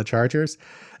postseason in the Chargers.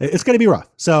 It's going to be rough.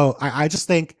 So I just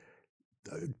think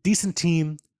decent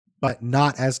team, but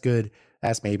not as good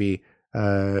as maybe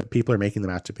people are making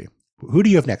them out to be. Who do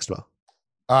you have next, Will?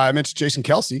 I mentioned Jason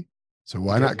Kelce, so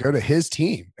why not go to his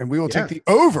team? And we will take the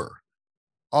over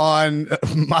on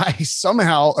my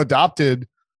somehow adopted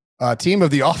team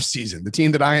of the offseason, the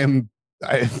team that I am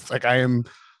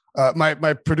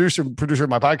my producer of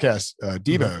my podcast,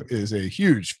 Devo, is a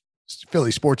huge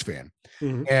Philly sports fan.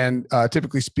 Mm-hmm. And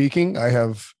typically speaking, I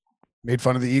have made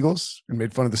fun of the Eagles and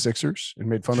made fun of the Sixers and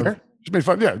made fun of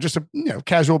just a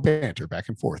casual banter back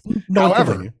and forth.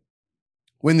 However,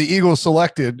 when the Eagles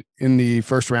selected in the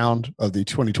first round of the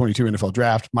 2022 NFL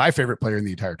draft, my favorite player in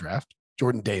the entire draft,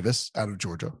 Jordan Davis out of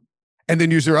Georgia, and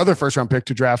then use their other first round pick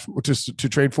to draft, which is to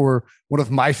trade for one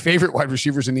of my favorite wide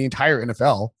receivers in the entire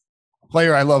NFL, a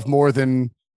player I love more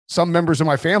than some members of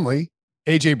my family,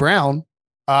 AJ Brown.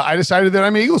 I decided that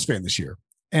I'm an Eagles fan this year.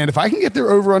 And if I can get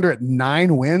their over under at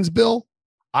 9 wins, Bill,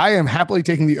 I am happily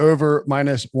taking the over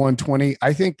minus 120.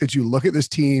 I think that you look at this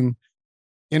team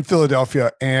in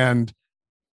Philadelphia, and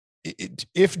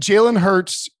if Jalen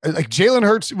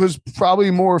Hurts was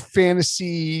probably more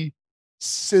fantasy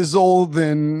sizzle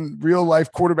than real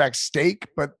life quarterback steak,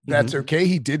 but that's okay.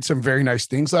 He did some very nice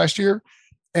things last year.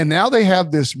 And now they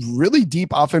have this really deep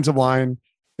offensive line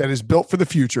that is built for the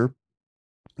future.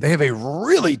 They have a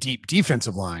really deep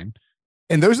defensive line.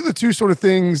 And those are the two sort of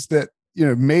things that,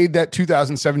 made that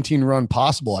 2017 run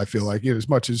possible. I feel like, as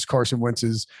much as Carson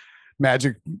Wentz's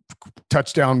magic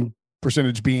touchdown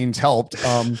percentage beans helped,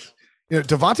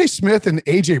 Devontae Smith and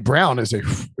AJ Brown is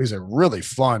a really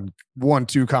fun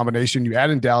 1-2 combination. You add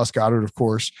in Dallas Goedert, of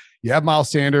course. You have Miles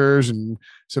Sanders and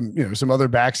some other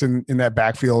backs in that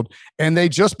backfield, and they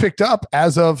just picked up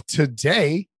as of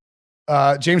today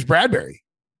James Bradbury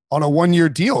on a 1-year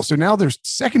deal. So now their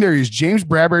secondary is James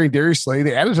Bradbury and Darius Slay.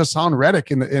 They added Hassan Reddick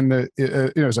in the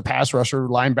as a pass rusher,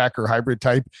 linebacker hybrid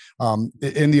type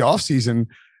in the offseason.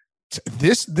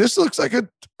 This looks like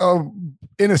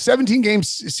in a 17 game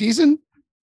season.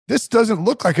 This doesn't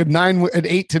look like an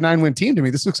 8 to 9 win team to me.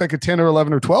 This looks like a 10 or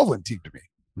 11 or 12 win team to me.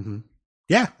 Mm-hmm.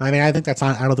 Yeah. I mean, I think that's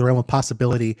not out of the realm of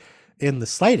possibility in the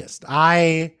slightest.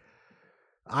 I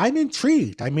I'm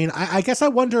intrigued. I mean, I guess I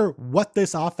wonder what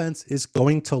this offense is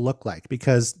going to look like,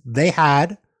 because they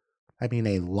had, I mean,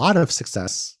 a lot of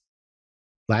success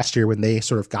last year when they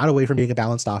sort of got away from being a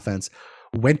balanced offense,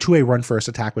 went to a run first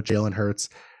attack with Jalen Hurts.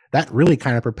 That really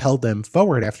kind of propelled them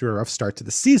forward after a rough start to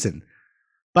the season.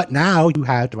 But now you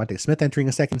have Devontae Smith entering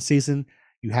a second season.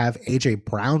 You have AJ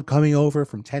Brown coming over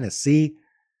from Tennessee.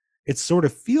 It sort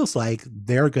of feels like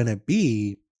they're going to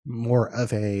be more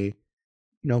of a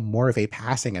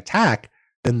passing attack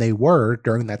than they were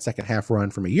during that second half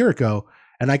run from a year ago.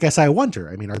 And I guess I wonder,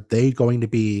 I mean, are they going to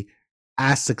be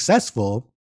as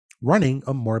successful running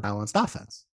a more balanced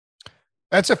offense?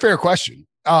 That's a fair question.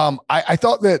 I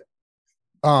thought that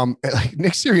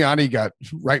Nick Sirianni got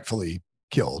rightfully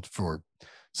killed for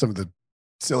some of the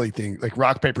silly things like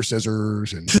rock, paper,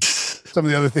 scissors and some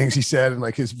of the other things he said in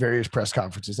like his various press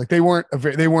conferences. Like they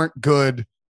weren't good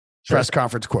press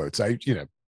conference quotes. I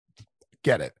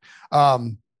get it.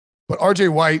 But RJ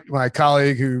White, my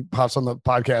colleague who pops on the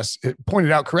podcast, it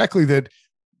pointed out correctly that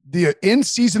the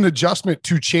in-season adjustment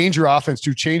to change your offense,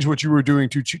 to change what you were doing,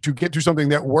 to get to something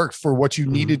that worked for what you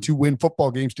needed to win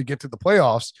football games to get to the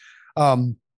playoffs,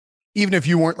 even if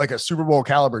you weren't like a Super Bowl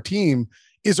caliber team,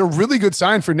 is a really good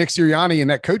sign for Nick Sirianni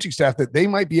and that coaching staff that they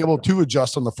might be able to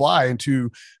adjust on the fly and to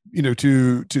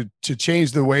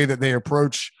change the way that they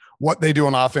approach what they do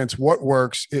on offense, what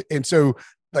works. And so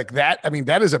like that, I mean,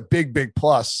 that is a big, big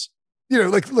plus.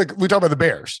 Like we talk about the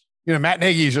Bears. Matt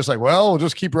Nagy is just like, well, we'll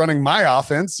just keep running my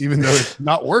offense, even though it's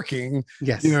not working.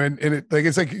 Yes. And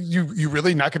it's like you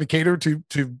really not going to cater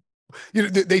to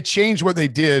they changed what they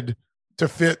did to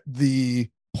fit the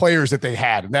players that they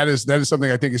had. And that is something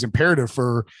I think is imperative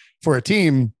for a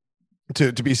team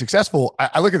to be successful.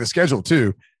 I look at the schedule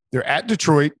too. They're at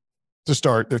Detroit to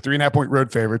start. They're 3.5-point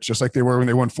road favorites, just like they were when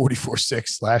they won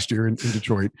 44-6 last year in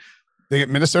Detroit. They get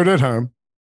Minnesota at home,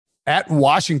 at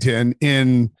Washington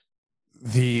in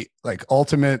the like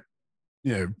ultimate,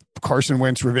 Carson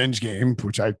Wentz revenge game,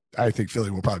 which I think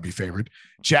Philly will probably be favored.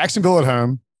 Jacksonville at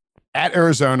home, at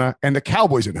Arizona, and the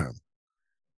Cowboys at home.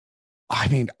 I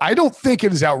mean, I don't think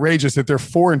it is outrageous that they're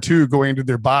 4-2 going into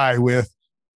their bye with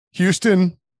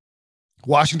Houston,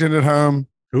 Washington at home.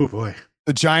 Oh boy.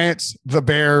 The Giants, the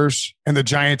Bears, and the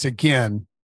Giants again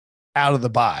out of the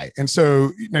bye. And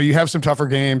so, you have some tougher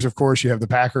games. Of course, you have the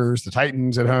Packers, the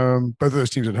Titans at home, both of those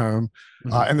teams at home,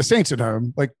 and the Saints at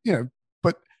home. But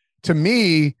to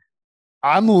me,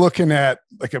 I'm looking at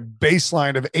like a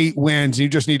baseline of 8 wins. You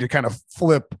just need to kind of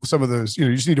flip some of those,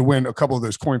 you just need to win a couple of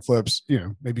those coin flips.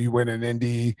 Maybe you win in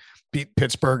Indy, beat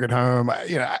Pittsburgh at home.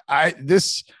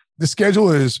 The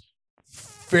schedule is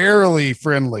fairly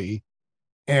friendly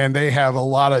and they have a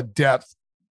lot of depth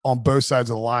on both sides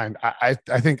of the line. I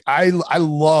think I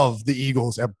love the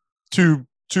Eagles at 2-1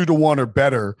 or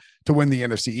better to win the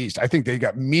NFC East. I think they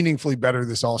got meaningfully better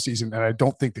this all season, and I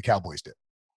don't think the Cowboys did.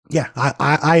 Yeah,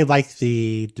 I like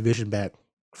the division bet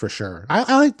for sure.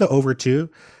 I like the over too.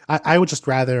 I would just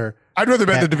rather. I'd rather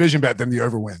bet the division bet than the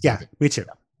over win. Yeah, me too.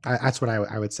 That's what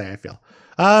I would say. I feel.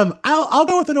 I'll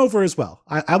go with an over as well.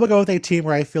 I will go with a team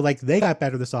where I feel like they got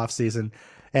better this offseason,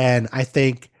 and I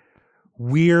think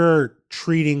we're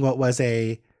treating what was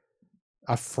a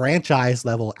franchise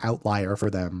level outlier for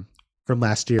them from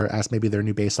last year as maybe their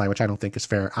new baseline, which I don't think is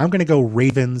fair. I'm going to go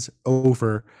Ravens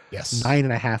over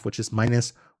 9.5, which is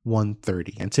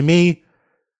 -130. And to me,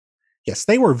 yes,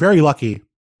 they were very lucky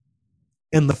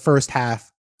in the first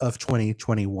half of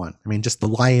 2021. I mean, just the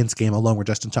Lions game alone where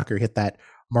Justin Tucker hit that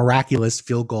miraculous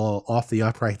field goal off the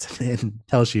uprights and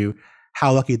tells you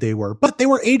how lucky they were. But they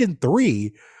were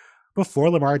 8-3 before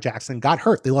Lamar Jackson got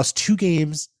hurt. They lost 2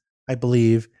 games, I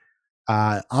believe,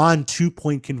 on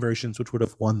 2-point conversions, which would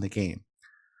have won the game.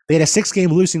 They had a 6-game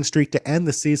losing streak to end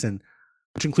the season,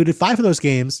 which included 5 of those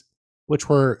games, which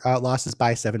were losses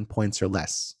by 7 points or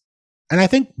less. And I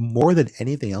think more than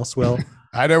anything else, Will.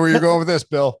 I know where you're going with this,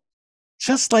 Bill.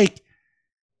 Just like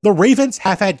the Ravens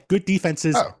have had good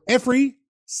defenses every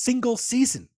single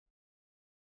season.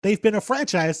 They've been a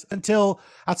franchise until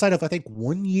outside of, I think,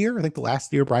 1 year. I think the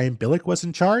last year Brian Billick was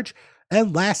in charge.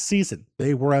 And last season,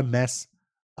 they were a mess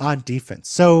on defense.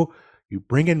 So you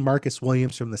bring in Marcus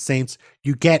Williams from the Saints.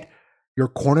 You get your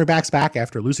cornerbacks back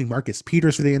after losing Marcus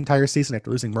Peters for the entire season, after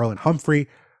losing Marlon Humphrey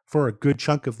for a good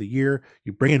chunk of the year.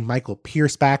 You bring in Michael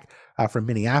Pierce back from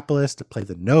Minneapolis to play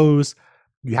the nose.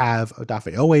 You have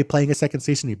Odafe Owe playing a second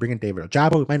season. You bring in David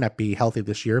Ojabo, who might not be healthy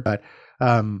this year, but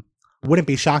wouldn't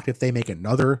be shocked if they make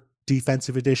another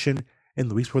defensive addition in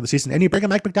the weeks before the season. And you bring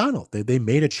in Mike Macdonald. They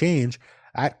made a change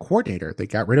at coordinator. They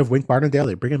got rid of Wink Martindale.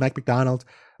 They bring in Mike Macdonald.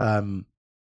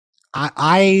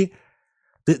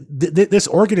 This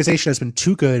organization has been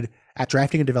too good at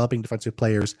drafting and developing defensive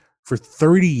players for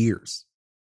 30 years,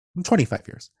 25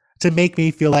 years, to make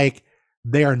me feel like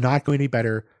they are not going to be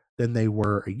better than they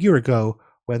were a year ago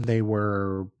when they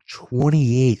were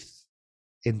 28th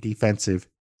in defensive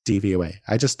DVOA.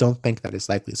 I just don't think that is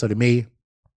likely. So to me,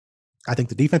 I think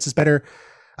the defense is better.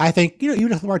 I think,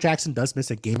 even if Lamar Jackson does miss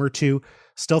a game or two,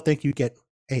 still think you get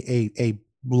a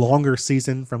longer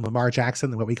season from Lamar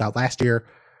Jackson than what we got last year.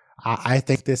 I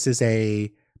think this is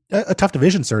a tough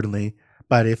division, certainly.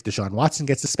 But if Deshaun Watson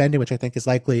gets suspended, which I think is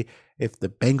likely, if the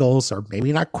Bengals are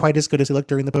maybe not quite as good as they looked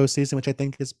during the postseason, which I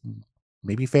think is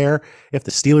maybe fair, if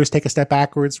the Steelers take a step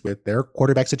backwards with their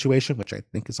quarterback situation, which I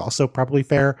think is also probably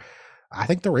fair, I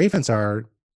think the Ravens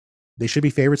they should be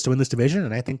favorites to win this division.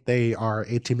 And I think they are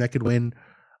a team that could win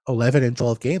 11 and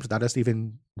 12 games without us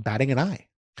even batting an eye.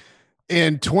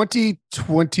 In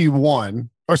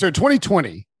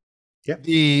 2020, yep,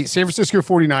 the San Francisco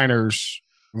 49ers,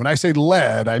 when I say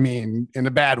led, I mean in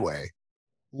a bad way,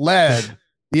 led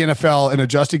the NFL in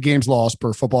adjusted games lost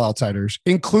per Football Outsiders,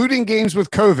 including games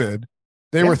with COVID.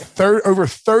 They were over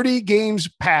 30 games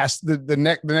past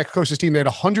the next closest team. They had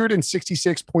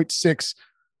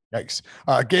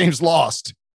 166.6 games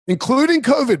lost, including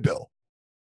COVID, Bill.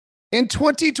 In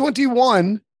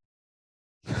 2021,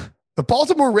 the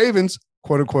Baltimore Ravens,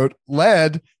 quote unquote,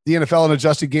 led the NFL in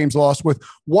adjusted games lost with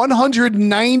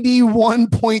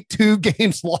 191.2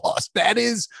 games lost. That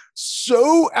is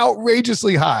so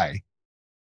outrageously high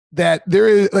that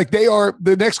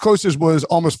the next closest was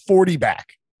almost 40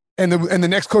 back. And the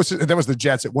next closest, that was the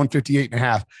Jets at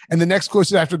 158.5. And the next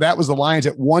closest after that was the Lions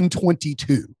at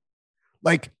 122.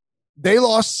 Like, they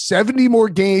lost 70 more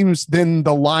games than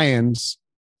the Lions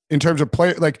in terms of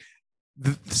play. Like,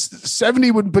 the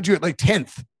 70 would put you at like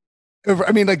 10th.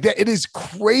 I mean, like, that, it is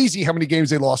crazy how many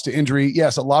games they lost to injury.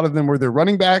 Yes, a lot of them were their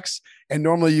running backs. And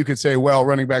normally you could say, well,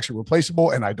 running backs are replaceable.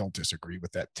 And I don't disagree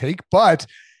with that take. But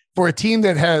for a team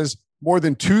that has more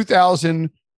than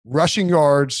 2,000 rushing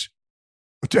yards,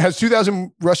 has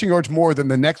 2,000 rushing yards more than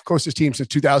the next closest team since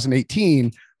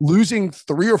 2018, losing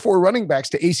 3 or 4 running backs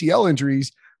to ACL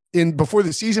injuries before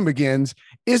the season begins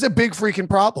is a big freaking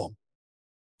problem.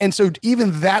 And so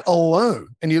even that alone,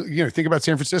 and you think about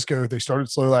San Francisco, they started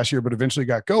slow last year, but eventually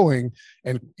got going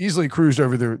and easily cruised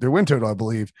over their win total, I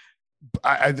believe.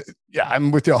 I'm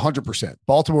with you 100%.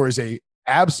 Baltimore is a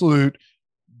absolute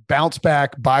bounce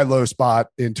back, buy low spot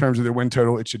in terms of their win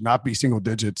total. It should not be single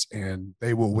digits, and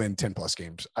they will win 10 plus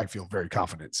games. I feel very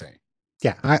confident saying.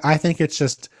 Yeah, I think it's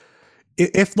just,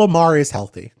 if Lamar is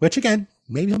healthy, which again,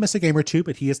 maybe he'll miss a game or two,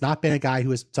 but he has not been a guy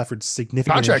who has suffered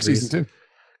significant contract injuries. Season too.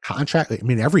 Contract. I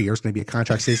mean, every year is going to be a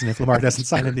contract season if Lamar doesn't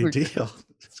sign a new deal.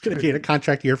 It's going to be a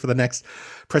contract year for the next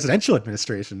presidential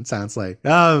administration. Sounds like.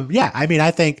 Yeah. I mean,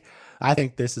 I think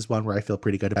this is one where I feel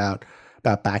pretty good about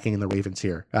backing in the Ravens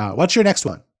here. What's your next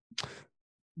one?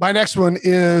 My next one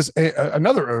is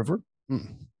another over.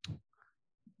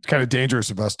 It's kind of dangerous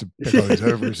of us to pick all these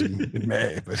overs in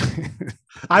May, but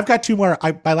I've got 2 more.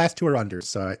 My last 2 are unders,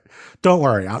 so don't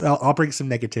worry. I'll bring some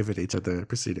negativity to the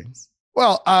proceedings.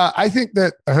 Well, I think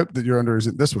that I hope that your under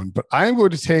isn't this one, but I'm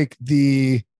going to take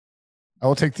I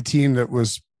will take the team that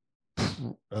was.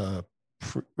 I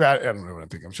don't know what I'm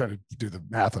thinking. I'm trying to do the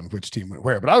math on which team went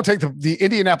where, but I'll take the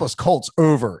Indianapolis Colts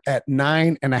over at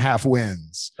 9.5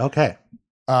 wins. Okay.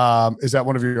 Is that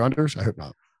one of your unders? I hope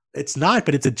not. It's not,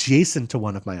 but it's adjacent to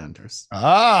one of my unders.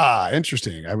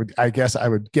 Interesting. I guess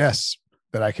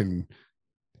that I can.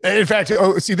 In fact,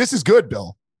 this is good,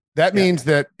 Bill. That means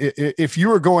that if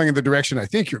you are going in the direction I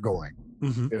think you're going,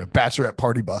 bachelorette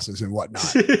party buses and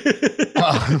whatnot,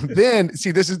 then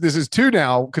this is 2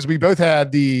 now, because we both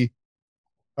had the.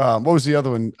 What was the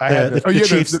other one? I had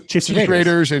the Chiefs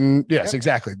Raiders, and yes,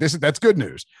 exactly. That's good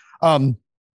news.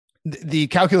 The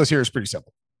calculus here is pretty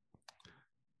simple.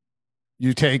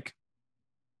 You take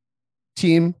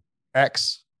team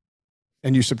X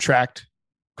and you subtract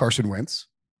Carson Wentz,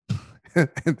 and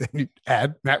then you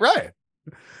add Matt Ryan.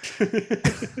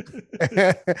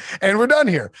 And we're done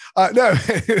here. No,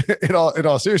 in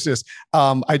all seriousness,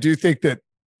 I do think that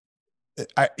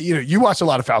you watch a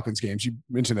lot of Falcons games. You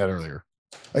mentioned that earlier.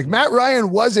 Like, Matt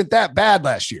Ryan wasn't that bad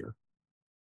last year.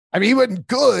 I mean, he wasn't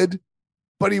good,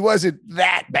 but he wasn't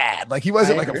that bad. Like, he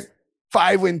wasn't like a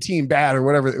 5-win team bad or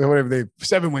whatever they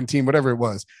 7-win team, whatever it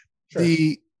was. Sure.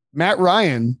 The Matt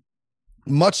Ryan,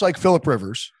 much like Phillip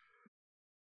Rivers,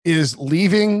 is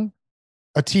leaving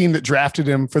a team that drafted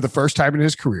him for the first time in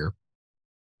his career.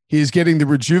 He is getting the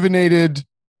rejuvenated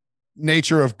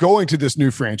nature of going to this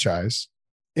new franchise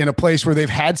in a place where they've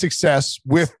had success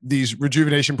with these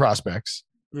rejuvenation prospects.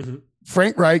 Mm-hmm.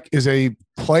 Frank Reich is a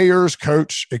player's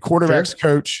coach, a quarterback's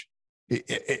coach.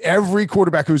 Every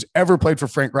quarterback who's ever played for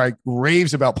Frank Reich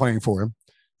raves about playing for him.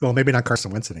 Well, maybe not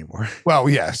Carson Wentz anymore. Well,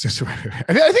 yes.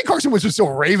 I think Carson Wentz would still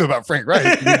rave about Frank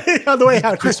Reich. On the way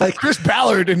out, Chris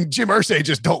Ballard and Jim Irsay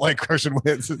just don't like Carson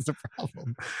Wentz. It's the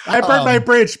problem. I burned my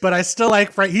bridge, but I still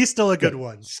like Frank. He's still a good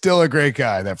one. Still a great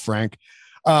guy, that Frank.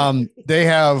 They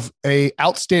have a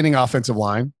outstanding offensive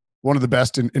line, one of the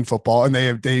best in football, and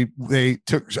they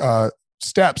took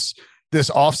steps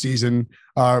this offseason,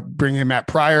 bringing in Matt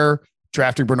Pryor,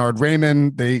 drafting Bernard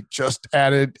Raymond. They just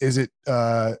added,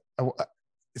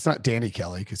 it's not Danny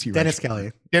Kelly because Dennis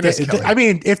Kelly. Dennis Kelly. I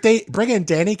mean, if they bring in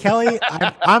Danny Kelly,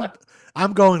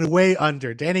 I'm going way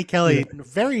under. Danny Kelly,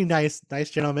 very nice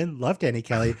gentleman. Love Danny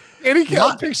Kelly. Danny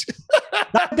Kelly,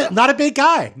 not a big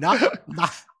guy.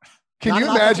 Can you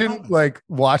imagine like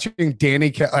watching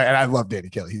Danny Kelly? And I love Danny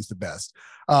Kelly; he's the best.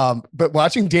 But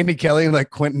watching Danny Kelly and like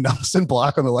Quentin Nelson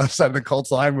block on the left side of the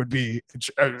Colts line would be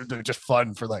just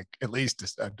fun for like at least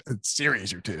a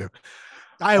series or two.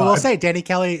 I will say Danny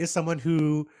Kelly is someone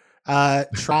who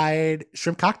tried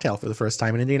shrimp cocktail for the first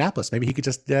time in Indianapolis. Maybe he could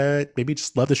just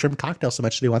love the shrimp cocktail so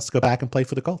much that he wants to go back and play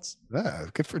for the Colts. Yeah,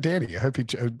 good for Danny. I hope he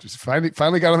just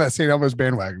finally got on that St. Elmo's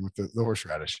bandwagon with the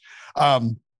horseradish.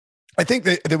 I think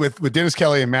that with Dennis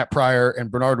Kelly and Matt Pryor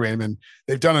and Bernard Raymond,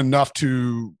 they've done enough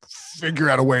to figure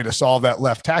out a way to solve that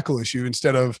left tackle issue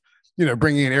instead of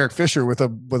bringing in Eric Fisher with a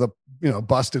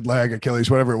busted leg, Achilles,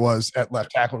 whatever it was, at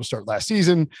left tackle to start last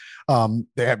season.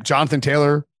 They have Jonathan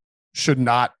Taylor, should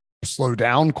not slow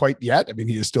down quite yet. I mean,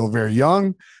 he is still very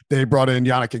young. They brought in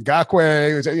Yannick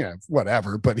Ngakoue,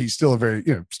 whatever, but he's still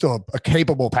still a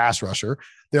capable pass rusher.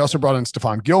 They also brought in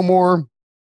Stephon Gilmore.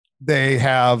 They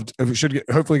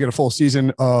hopefully get a full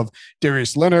season of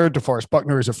Darius Leonard. DeForest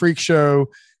Buckner is a freak show.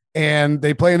 And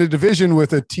they play in a division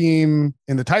with a team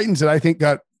in the Titans that I think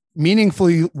got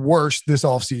meaningfully worse this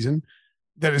offseason,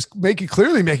 that is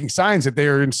clearly making signs that they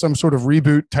are in some sort of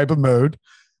reboot type of mode.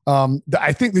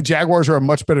 I think the Jaguars are a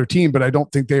much better team, but I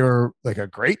don't think they are like a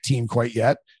great team quite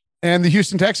yet. And the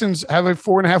Houston Texans have a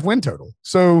 4.5 win total.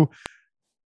 So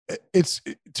it's,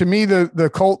 to me,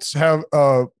 the Colts have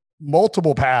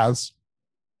multiple paths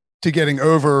to getting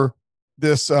over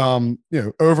this, over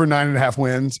 9.5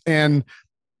 wins. And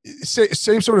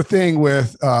same sort of thing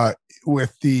with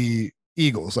the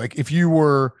Eagles. Like if you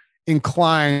were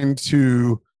inclined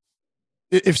to,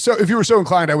 if you were so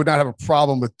inclined, I would not have a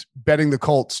problem with betting the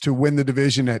Colts to win the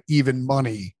division at even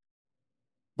money,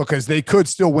 because they could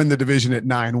still win the division at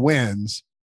 9 wins.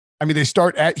 I mean, they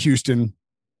start at Houston,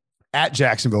 at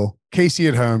Jacksonville, KC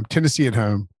at home, Tennessee at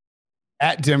home,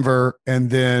 at Denver, and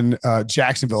then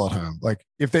Jacksonville at home. Like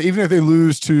even if they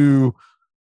lose to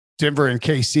Denver and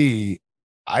KC,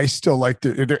 I still like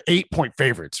they're 8-point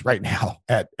favorites right now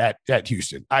at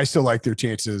Houston. I still like their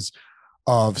chances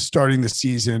of starting the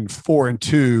season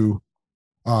 4-2.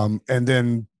 And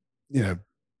then,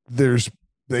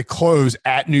 they close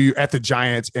at the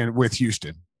Giants and with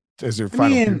Houston as their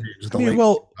final.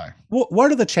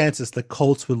 What are the chances the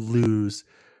Colts would lose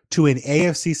to an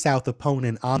AFC South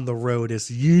opponent on the road as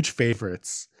huge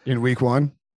favorites in week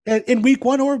 1? In week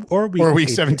 1 or week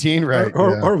 17, right?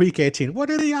 Or week 18. What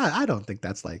are the odds? I don't think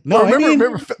that's like. No,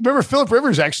 remember Philip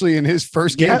Rivers actually in his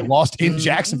first game lost in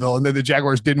Jacksonville, and then the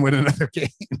Jaguars didn't win another game.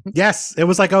 Yes, it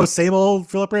was like, same old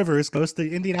Philip Rivers goes to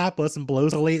Indianapolis and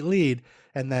blows a late lead,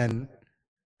 and then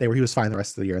he was fine the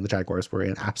rest of the year, and the Jaguars were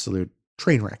an absolute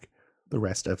train wreck the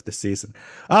rest of the season.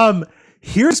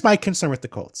 Here's my concern with the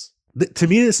Colts. To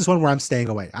me, this is one where I'm staying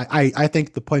away. I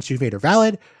think the points you've made are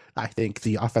valid. I think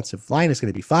the offensive line is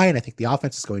going to be fine. I think the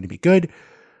offense is going to be good.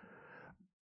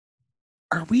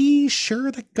 Are we sure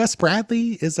that Gus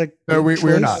Bradley is a no?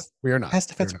 We're not. We are not.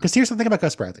 Because here's the thing about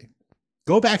Gus Bradley.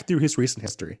 Go back through his recent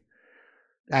history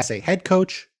as a head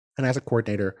coach and as a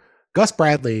coordinator. Gus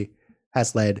Bradley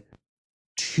has led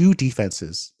 2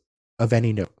 defenses of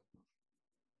any note.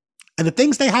 And the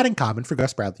things they had in common for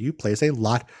Gus Bradley, who plays a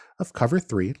lot of cover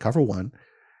 3 and cover 1,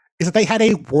 is that they had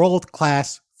a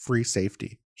world-class free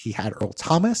safety. He had Earl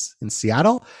Thomas in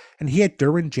Seattle, and he had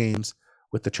Derwin James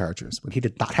with the Chargers. When he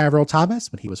did not have Earl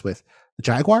Thomas, when he was with the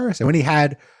Jaguars, and when he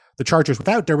had the Chargers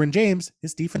without Derwin James,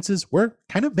 his defenses were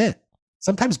kind of meh,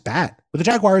 sometimes bad. With the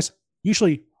Jaguars,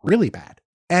 usually really bad.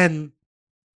 And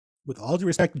with all due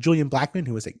respect to Julian Blackmon,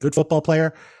 who is a good football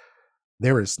player,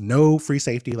 there is no free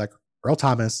safety like Earl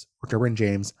Thomas or Derwin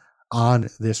James on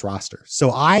this roster.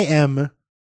 So I am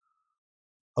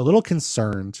a little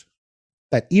concerned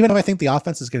that even though I think the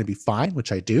offense is going to be fine,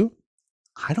 which I do,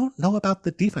 I don't know about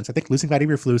the defense. I think losing Matt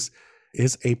Eberflus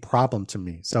is a problem to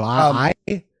me. So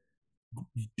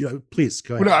please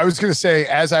go ahead. No, I was going to say,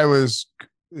 as I was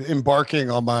embarking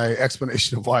on my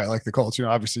explanation of why I like the Colts,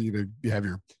 obviously you have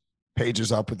your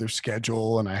pages up with their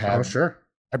schedule, and I Oh, have sure.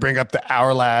 I bring up the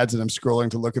Our Lads, and I'm scrolling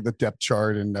to look at the depth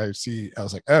chart, and I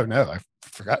was like, oh no, I've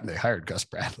forgotten they hired Gus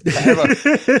Bradley.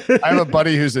 I have a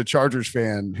buddy who's a Chargers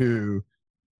fan who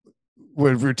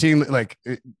would routinely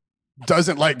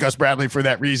doesn't like Gus Bradley for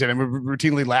that reason, and would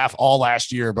routinely laugh all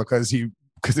last year because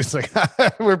it's like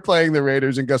we're playing the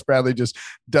Raiders and Gus Bradley just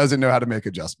doesn't know how to make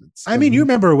adjustments. I mean, you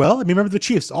remember well. I mean, remember the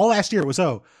Chiefs all last year. It was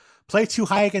play too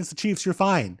high against the Chiefs, you're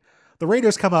fine. The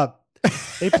Raiders come up.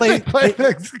 They play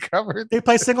they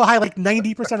play single high like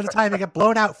 90% of the time. They get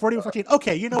blown out 40-14.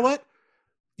 Okay, you know what?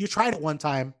 You tried it one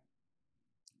time.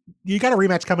 You got a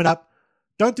rematch coming up.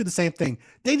 Don't do the same thing.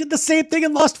 They did the same thing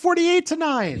and lost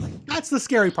 48-9. That's the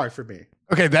scary part for me.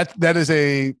 Okay, that is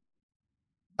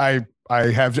I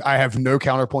have no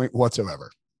counterpoint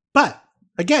whatsoever. But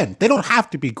again, they don't have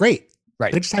to be great.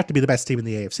 Right. They just have to be the best team in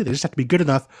the AFC. They just have to be good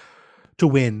enough to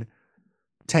win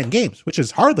 10 games, which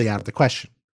is hardly out of the question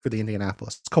for the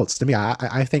Indianapolis Colts. To me,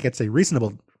 I think it's a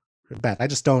reasonable bet. I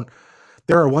just don't.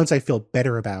 There are ones I feel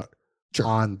better about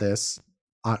on this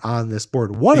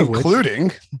board. One of which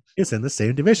is in the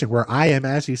same division where I am,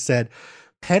 as you said,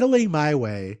 pedaling my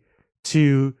way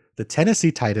to the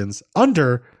Tennessee Titans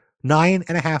under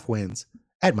 9.5 wins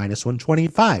at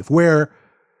 -125. Where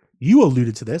you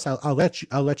alluded to this, I'll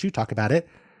let you talk about it.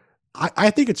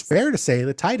 I think it's fair to say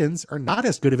the Titans are not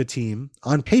as good of a team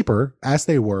on paper as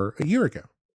they were a year ago.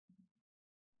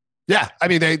 Yeah, I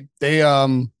mean they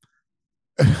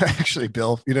actually,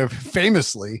 Bill,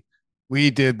 famously,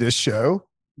 we did this show.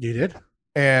 You did,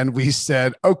 and we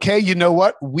said, okay, you know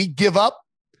what? We give up.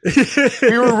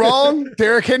 We were wrong.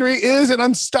 Derrick Henry is an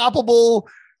unstoppable,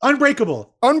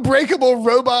 unbreakable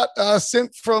robot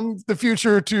sent from the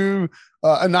future to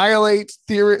annihilate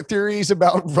theories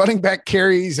about running back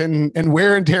carries and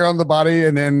wear and tear on the body.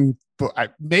 And then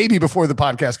maybe before the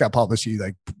podcast got published, he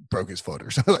broke his foot or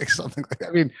something like that.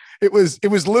 I mean, it was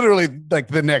literally like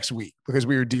the next week because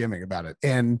we were DMing about it.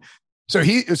 And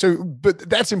but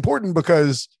that's important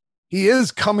because he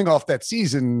is coming off that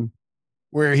season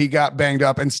where he got banged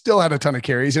up and still had a ton of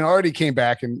carries and already came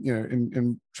back and,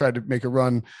 and tried to make a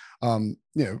run,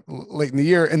 late in the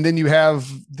year. And then you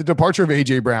have the departure of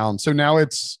AJ Brown. So now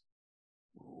it's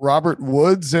Robert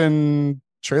Woods and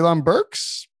Treylon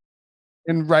Burks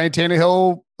and Ryan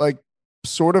Tannehill,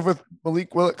 sort of with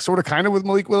Malik Willis, kind of with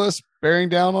Malik Willis bearing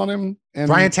down on him. And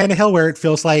Ryan Tannehill, where it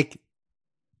feels like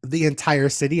the entire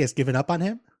city has given up on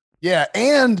him. Yeah.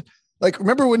 And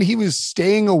remember when he was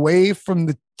staying away from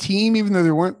the team, even though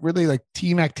there weren't really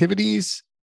team activities,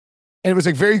 and it was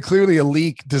very clearly a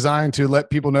leak designed to let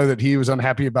people know that he was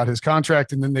unhappy about his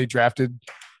contract. And then they drafted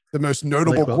the most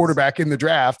notable quarterback in the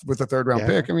draft with a 3rd round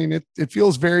pick. I mean, it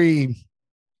feels very,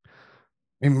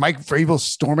 Mike Vrabel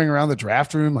storming around the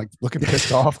draft room, looking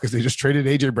pissed off because they just traded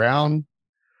AJ Brown.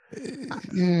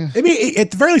 Yeah. I mean, at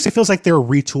the very least, it feels like they're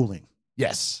retooling.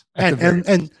 Yes.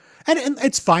 And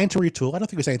it's fine to retool. I don't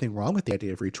think there's anything wrong with the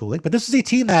idea of retooling, but this is a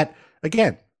team that,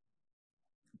 again,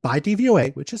 by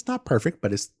DVOA, which is not perfect,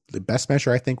 but is the best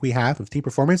measure I think we have of team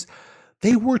performance,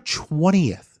 they were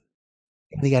 20th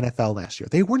in the NFL last year.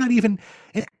 They were not even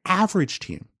an average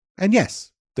team. And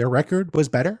yes, their record was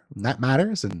better, and that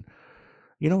matters. And,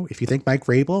 if you think Mike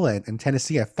Vrabel and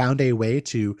Tennessee have found a way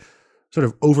to sort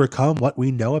of overcome what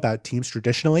we know about teams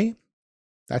traditionally,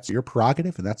 that's your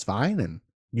prerogative, and that's fine. And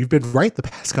you've been right the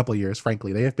past couple of years,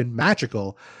 frankly. They have been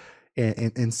magical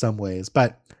in some ways.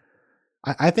 But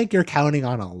I think you're counting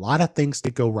on a lot of things to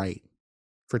go right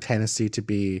for Tennessee to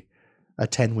be a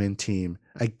 10-win team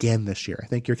again this year. I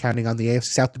think you're counting on the AFC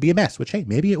South to be a mess, which, hey,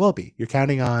 maybe it will be. You're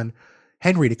counting on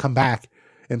Henry to come back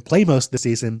and play most of the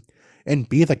season and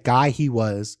be the guy he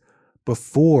was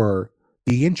before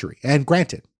the injury. And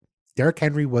granted, Derrick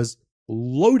Henry was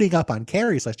loading up on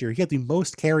carries last year. He had the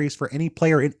most carries for any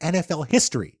player in NFL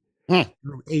history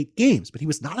through 8 games, but he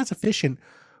was not as efficient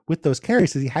with those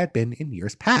carries as he had been in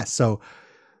years past. So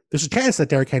there's a chance that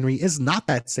Derrick Henry is not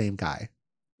that same guy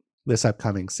this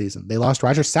upcoming season. They lost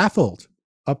Roger Saffold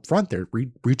up front. They're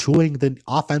retooling the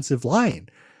offensive line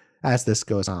as this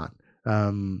goes on.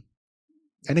 And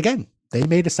again, they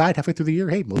may decide halfway through the year,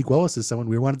 hey, Malik Willis is someone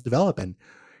we want to develop. And,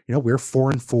 we're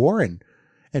 4-4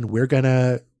 and we're going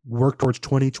to work towards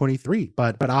 2023.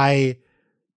 But I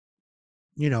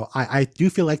do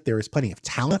feel like there is plenty of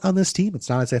talent on this team. It's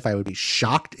not as if I would be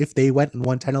shocked if they went and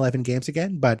won 10, 11 games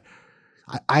again, but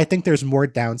I think there's more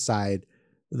downside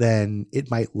than it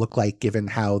might look like given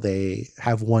how they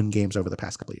have won games over the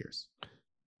past couple of years.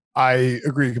 I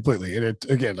agree completely. And it,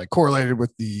 again, correlated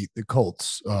with the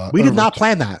Colts. We did not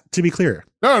plan that, to be clear.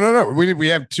 No. We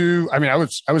have 2. I mean, I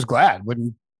was glad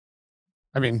when,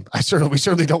 we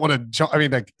certainly don't want to jump. I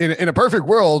mean, in a perfect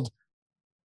world,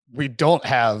 we don't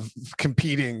have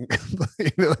competing.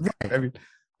 I mean,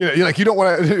 you're like, you don't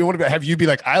want to have you be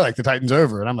like, I like the Titans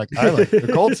over, and I'm like, I like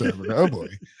the Colts over. Oh boy.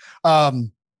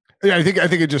 Yeah, I think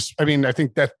it just, I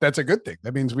think that's a good thing.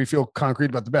 That means we feel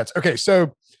concrete about the bets. Okay.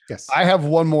 So Yes. I have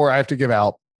one more I have to give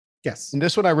out. Yes. And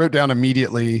this one I wrote down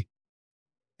immediately,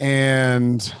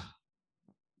 and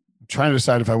I'm trying to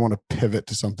decide if I want to pivot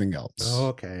to something else.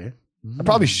 Okay. I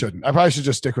probably shouldn't. I probably should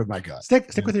just stick with my gut. Stick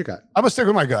with your gut. I'm gonna stick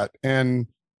with my gut and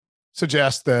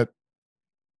suggest that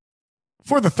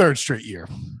for the third straight year,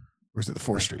 or is it the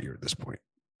fourth straight year at this point,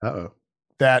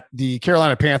 that the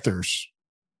Carolina Panthers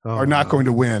are not going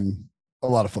to win a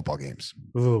lot of football games.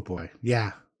 Oh boy.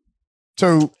 Yeah.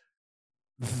 So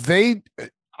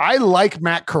I like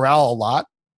Matt Corral a lot.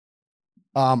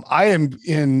 I am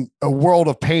in a world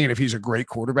of pain if he's a great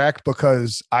quarterback,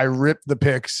 because I ripped the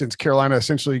pick since Carolina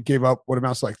essentially gave up what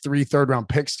amounts to like 3 third-round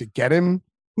picks to get him.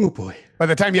 Oh boy. By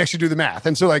the time you actually do the math.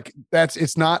 And so like it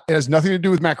has nothing to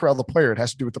do with Matt Corral, the player. It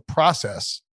has to do with the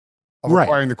process of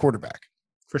acquiring the quarterback.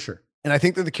 For sure. And I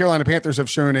think that the Carolina Panthers have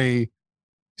shown a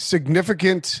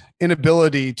significant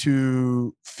inability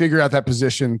to figure out that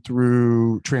position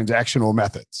through transactional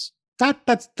methods.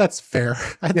 That's fair.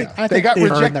 I think they got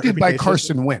rejected by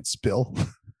Carson Wentz, Bill.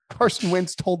 Carson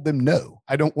Wentz told them, no,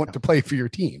 I don't want to play for your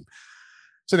team.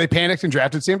 So they panicked and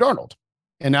drafted Sam Darnold.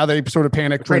 And now they sort of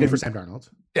panicked. Traded for Sam Darnold.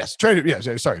 Yes, traded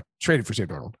for Sam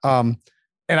Darnold.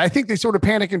 And I think they sort of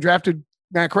panicked and drafted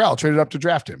Matt Corral, traded up to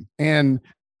draft him. And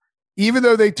even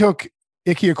though they took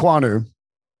Ike Ekwonu,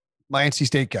 my NC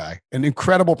State guy, an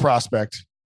incredible prospect,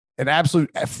 an absolute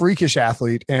freakish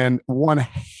athlete, and one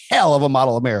hell of a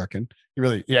model American.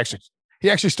 He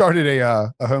actually started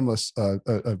a homeless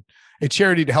a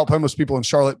charity to help homeless people in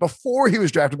Charlotte before he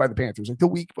was drafted by the Panthers, like the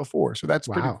week before. So that's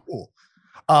pretty cool.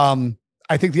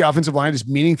 I think the offensive line is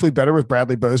meaningfully better with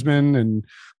Bradley Bozeman and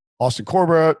Austin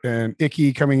Corbett and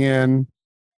Icky coming in.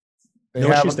 They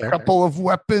have a couple of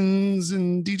weapons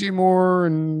and DJ Moore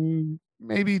and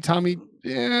maybe Tommy.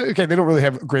 Yeah, okay, they don't really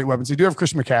have great weapons. They do have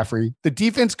Christian McCaffrey. The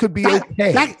defense could be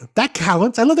okay. That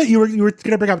counts. I love that you were going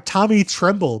to bring up Tommy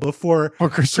Tremble before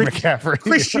Christian McCaffrey.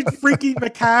 Christian freaking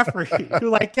McCaffrey.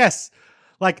 Who,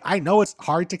 I know it's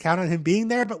hard to count on him being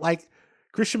there, but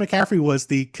Christian McCaffrey was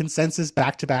the consensus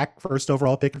back-to-back first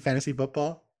overall pick in fantasy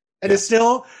football, and is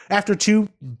still, after 2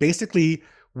 basically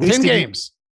 10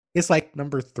 games, it's like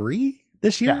number 3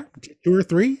 this year, 2 or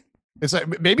 3. It's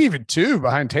like maybe even 2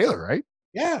 behind Taylor, right?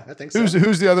 Yeah, I think so.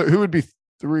 Who's the other? Who would be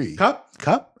 3? Cup,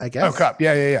 I guess. Oh, Cup.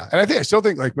 Yeah. And I still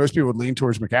think most people would lean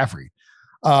towards McCaffrey.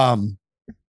 I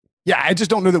just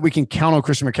don't know that we can count on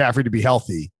Christian McCaffrey to be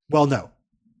healthy. Well, no.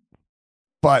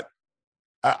 But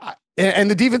and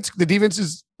the defense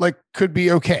is could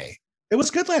be okay. It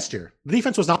was good last year. The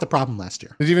defense was not the problem last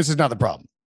year. The defense is not the problem.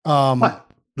 But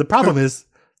the problem is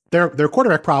their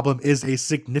quarterback problem is a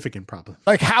significant problem.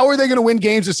 How are they going to win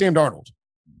games with Sam Darnold?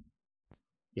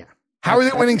 Yeah. How are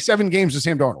they winning 7 games with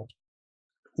Sam Darnold?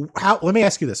 Let me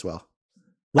ask you this, Will.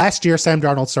 Last year, Sam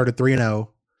Darnold started 3-0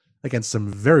 against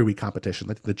some very weak competition,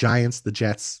 like the Giants, the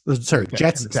Jets,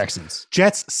 Jets, Texans,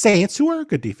 Saints, who are a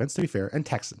good defense, to be fair, and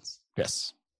Texans.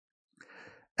 Yes.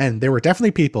 And there were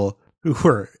definitely people who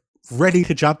were ready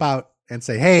to jump out and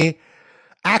say, hey,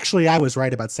 actually, I was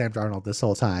right about Sam Darnold this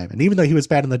whole time. And even though he was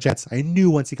bad in the Jets, I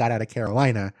knew once he got out of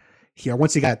Carolina,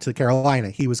 once he got to Carolina,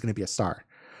 he was going to be a star.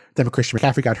 Then Christian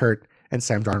McCaffrey got hurt, and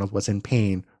Sam Darnold was in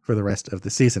pain for the rest of the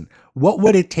season. What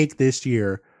would it take this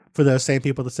year for those same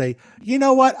people to say, you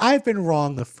know what, I've been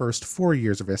wrong the first 4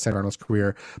 years of Sam Darnold's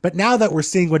career, but now that we're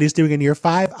seeing what he's doing in year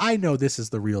 5, I know this is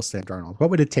the real Sam Darnold. What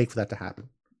would it take for that to happen?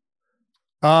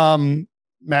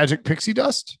 Magic pixie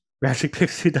dust. Magic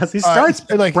pixie dust. He starts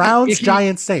Browns,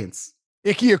 Giants, Saints.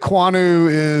 Ike Ekwonu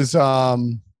is a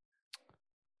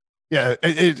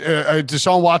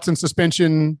Deshaun Watson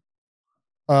suspension,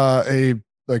 a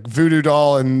voodoo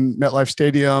doll in MetLife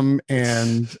Stadium,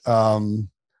 and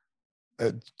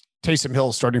Taysom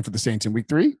Hill starting for the Saints in week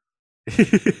 3.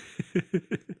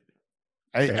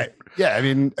 They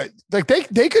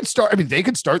could start. They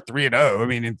could start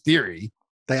 3-0. In theory,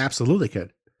 they absolutely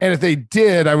could. And if they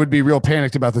did, I would be real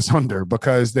panicked about this under,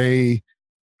 because they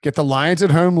get the Lions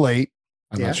at home late.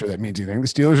 I'm not sure that means anything. The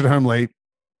Steelers at home late.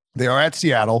 They are at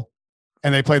Seattle,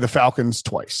 and they play the Falcons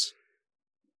twice.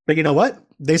 But you know what?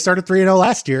 They started 3-0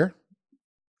 last year,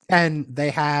 and they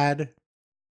had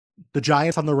the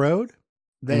Giants on the road.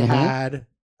 They had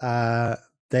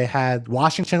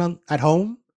Washington at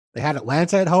home. They had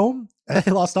Atlanta at home, and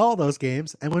they lost all those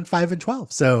games and went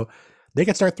 5-12. So they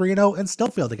could start 3-0 and still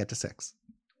fail to get to 6.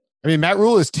 Matt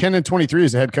Rule is 10-23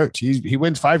 as a head coach. He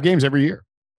wins 5 games every year.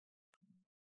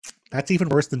 That's even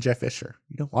worse than Jeff Fisher.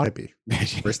 You don't want to be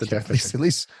worse than Jeff Fisher. At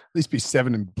least be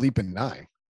 7 and bleeping 9.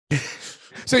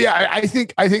 So yeah, I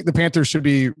think the Panthers should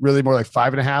be really more like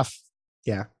 5.5.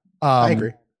 Yeah, I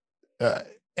agree. The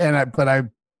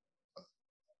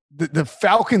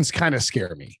Falcons kind of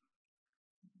scare me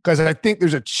because I think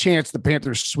there's a chance the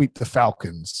Panthers sweep the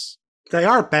Falcons. They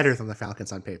are better than the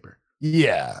Falcons on paper.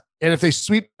 Yeah, and if they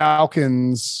sweep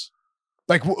Falcons,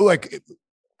 like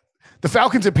the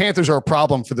Falcons and Panthers are a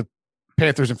problem for the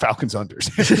Panthers and Falcons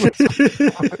unders.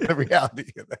 The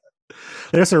reality of that.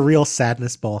 There's a real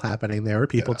sadness bowl happening there where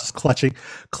people just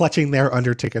clutching their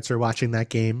under tickets or watching that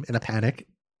game in a panic.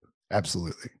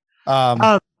 Absolutely.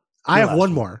 I have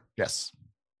one more. Yes.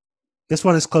 This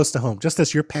one is close to home. Just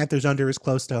as your Panthers under is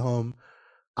close to home,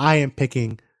 I am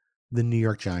picking the New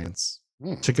York Giants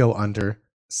to go under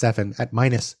 7 at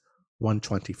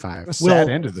 -125. A sad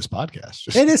end of this podcast.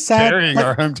 Just it is sad. Carrying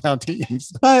our hometown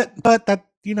teams. But that,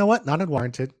 you know what? Not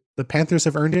unwarranted. The Panthers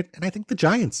have earned it, and I think the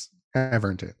Giants have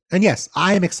earned it. And yes,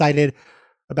 I am excited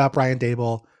about Brian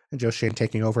Daboll and Joe Schoen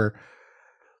taking over.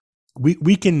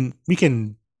 We can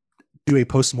do a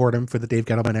postmortem for the Dave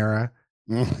Gettleman era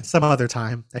some other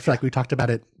time. I feel like we talked about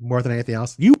it more than anything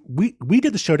else. We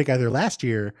did the show together last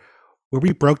year where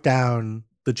we broke down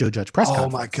the Joe Judge press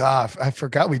conference. Oh my God. I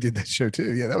forgot we did that show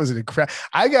too. Yeah, that was an incredible.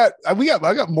 I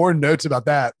got more notes about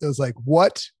that. It was like,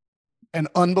 what an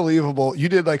unbelievable. You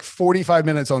did like 45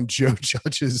 minutes on Joe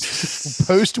Judge's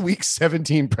post week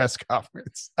 17 press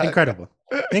conference. Incredible.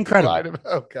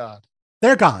 Oh God.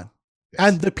 They're gone. Yes.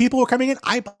 And the people who are coming in,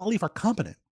 I believe, are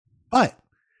competent. But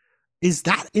is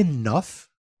that enough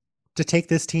to take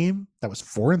this team that was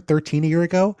 4-13 a year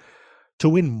ago to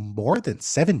win more than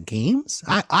 7 games?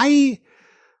 I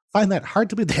find that hard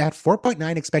to believe. They had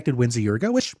 4.9 expected wins a year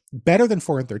ago, which better than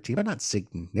 4-13, but not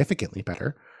significantly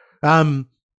better.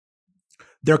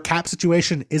 Their cap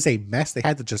situation is a mess. They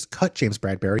had to just cut James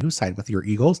Bradberry, who signed with your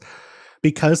Eagles,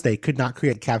 because they could not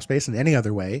create cap space in any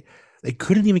other way. They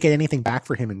couldn't even get anything back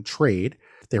for him in trade.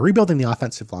 They're rebuilding the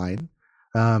offensive line.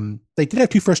 They did have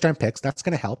 2 first-round picks. That's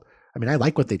going to help. I mean, I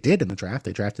like what they did in the draft.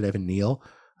 They drafted Evan Neal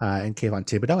and Kayvon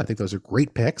Thibodeau. I think those are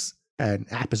great picks and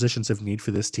at positions of need for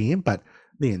this team. But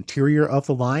the interior of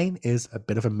the line is a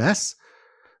bit of a mess.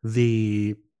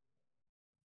 I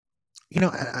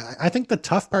think the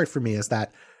tough part for me is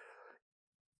that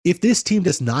if this team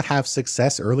does not have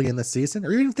success early in the season,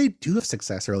 or even if they do have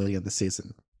success early in the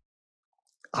season,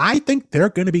 I think they're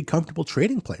going to be comfortable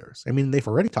trading players. I mean, they've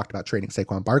already talked about trading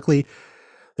Saquon Barkley.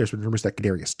 There's been rumors that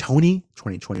Kadarius Toney,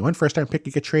 2021 first-time pick,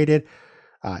 could get traded.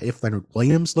 If Leonard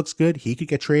Williams looks good, he could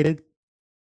get traded.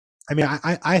 I mean,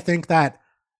 I think that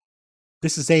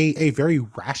this is a very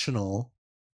rational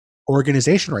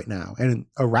organization right now. And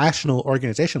a rational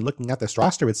organization looking at this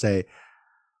roster would say,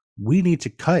 we need to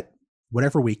cut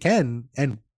whatever we can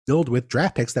and build with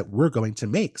draft picks that we're going to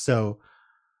make. So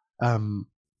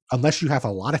unless you have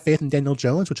a lot of faith in Daniel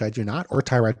Jones, which I do not, or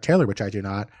Tyrod Taylor, which I do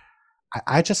not,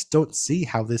 I just don't see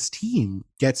how this team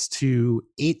gets to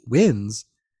 8 wins,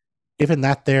 given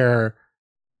that they're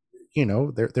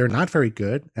not very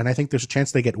good. And I think there's a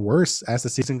chance they get worse as the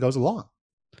season goes along.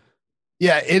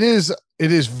 Yeah, it is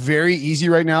very easy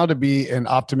right now to be an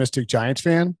optimistic Giants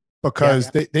fan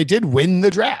because they did win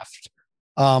the draft.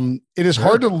 It is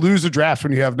hard to lose a draft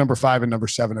when you have number 5 and number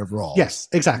 7 overall. Yes,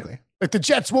 exactly. Like the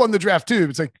Jets won the draft too.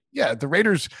 It's like, yeah, the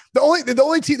Raiders, the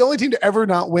only team to ever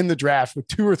not win the draft with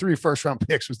 2 or 3 first-round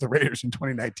picks was the Raiders in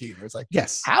 2019. It was like,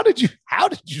 yes, how did you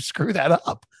screw that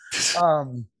up?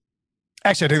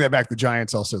 Actually, I take that back. The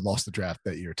Giants also lost the draft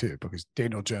that year too because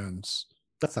Daniel Jones.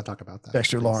 Let's not talk about that.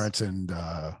 Dexter Lawrence and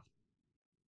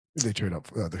they traded up.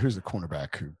 Who's the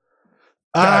cornerback who?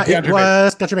 It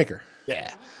was Dutcher Baker.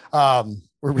 Yeah.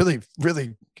 We're really.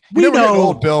 We know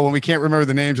old Bill when we can't remember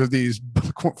the names of these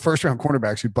first-round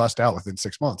cornerbacks who bust out within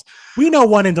 6 months. We know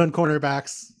one and done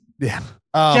cornerbacks. Yeah.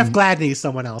 Jeff Gladney,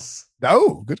 someone else.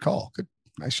 Oh, good call. Good,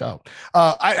 nice shout.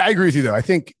 I agree with you though. I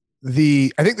think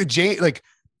the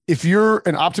if you're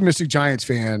an optimistic Giants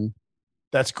fan,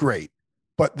 that's great.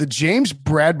 But the James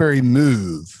Bradberry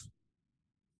move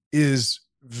is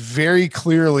very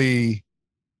clearly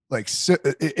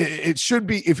it should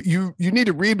be, if you need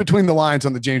to read between the lines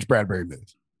on the James Bradberry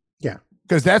move. Yeah.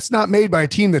 Because that's not made by a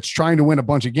team that's trying to win a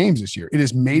bunch of games this year. It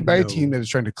is made by a team that is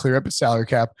trying to clear up its salary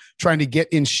cap, trying to get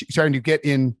in,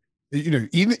 eat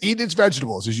its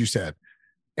vegetables, as you said,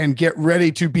 and get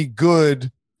ready to be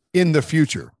good in the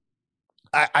future.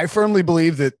 I firmly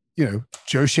believe that,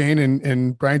 Joe Schoen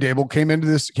and Brian Daboll came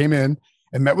in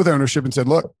and met with ownership and said,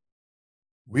 look,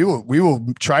 we will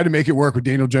try to make it work with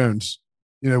Daniel Jones.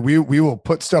 We will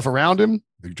put stuff around him.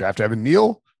 You draft Evan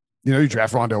Neal, you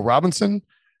draft Rondell Robinson.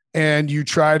 and you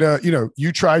try to,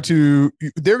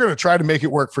 they're going to try to make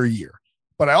it work for a year.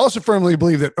 But I also firmly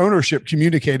believe that ownership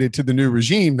communicated to the new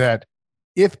regime that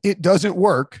if it doesn't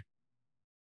work,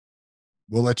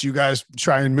 we'll let you guys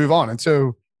try and move on. And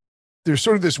so there's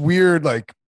sort of this weird,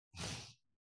 like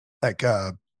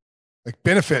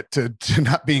benefit to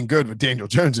not being good with Daniel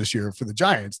Jones this year for the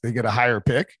Giants. They get a higher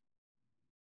pick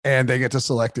and they get to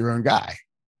select their own guy.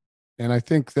 And I don't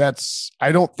think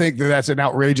that that's an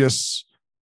outrageous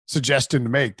suggestion to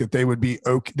make, that they would be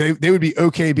okay. They would be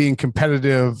okay being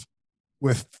competitive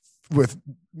with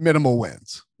minimal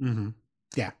wins. Mm-hmm.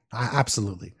 Yeah,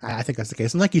 absolutely. I think that's the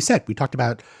case. And like you said, we talked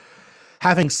about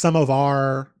having some of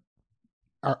our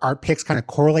picks kind of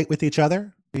correlate with each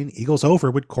other. I mean, Eagles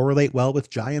over would correlate well with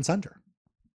Giants under.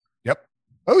 Yep.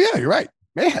 Oh yeah, you're right,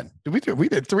 man. We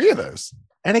did 3 of those,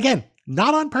 and again,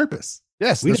 not on purpose.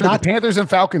 Yes, we did not. The Panthers and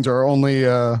Falcons are only.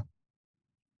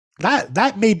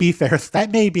 That may be fair.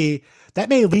 That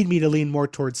may lead me to lean more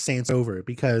towards Saints over,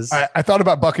 because I thought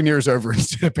about Buccaneers over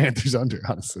instead of Panthers under.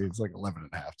 Honestly, it's like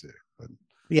 11.5 too. But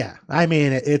yeah, I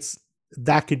mean,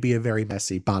 that could be a very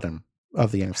messy bottom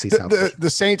of the NFC South. The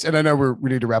Saints, and I know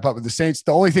we need to wrap up with the Saints.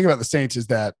 The only thing about the Saints is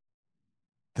that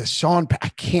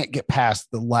I can't get past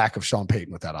the lack of Sean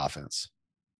Payton with that offense.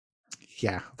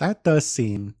 Yeah, that does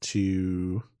seem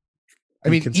to. I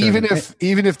mean, even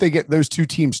if they get those 2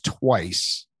 teams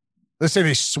twice, let's say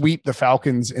they sweep the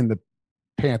Falcons and the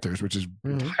Panthers, which is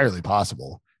entirely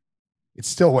possible. It's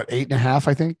still 8.5,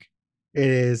 I think. It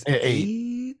is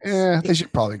 8. Yeah, they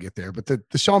should probably get there. But the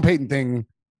Sean Payton thing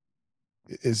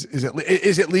is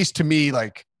at least to me,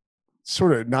 like,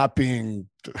 sort of not being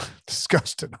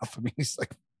discussed enough. I mean, he's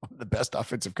like one of the best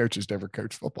offensive coaches to ever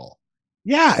coach football.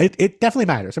 Yeah, it definitely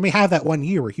matters. I mean, have that one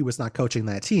year where he was not coaching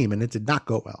that team and it did not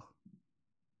go well.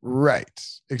 Right.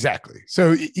 Exactly.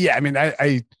 So yeah, I mean,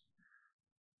 I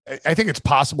think it's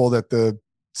possible that the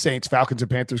Saints, Falcons,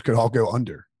 and Panthers could all go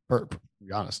under, to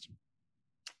be honest.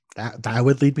 That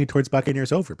would lead me towards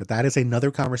Buccaneers over, but that is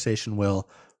another conversation, Will,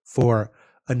 for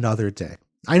another day.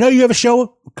 I know you have a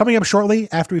show coming up shortly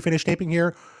after we finish taping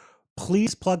here.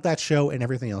 Please plug that show and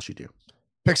everything else you do.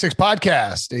 Pick Six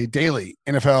Podcast, a daily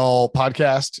NFL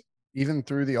podcast, even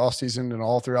through the off season and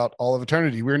all throughout all of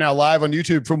eternity. We're now live on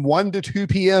YouTube from 1 to 2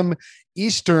 p.m.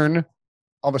 Eastern,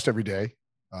 almost every day.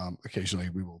 Occasionally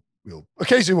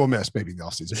we'll miss maybe the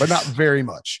off season, but not very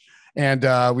much. And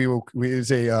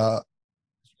it's a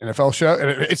NFL show.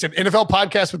 It's an NFL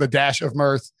podcast with a dash of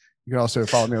mirth. You can also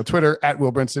follow me on Twitter at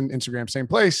Will Brinson, Instagram, same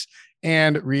place,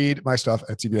 and read my stuff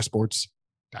at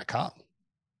cbssports.com.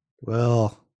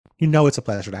 Well, you know, it's a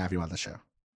pleasure to have you on the show.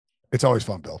 It's always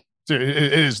fun, Bill. It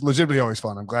is legitimately always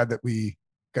fun. I'm glad that we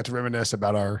got to reminisce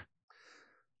about our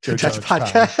Joe Judge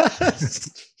podcast.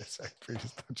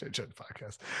 Joe Judge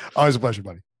podcast. Always a pleasure,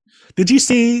 buddy. Did you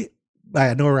see?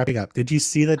 I know we're wrapping up. Did you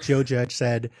see that Joe Judge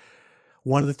said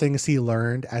one of the things he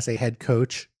learned as a head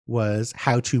coach was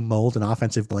how to mold an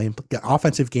offensive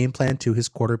game plan to his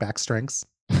quarterback strengths?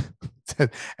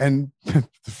 And the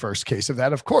first case of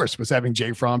that, of course, was having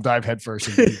Jay Fromm dive headfirst.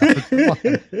 But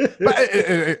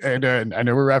I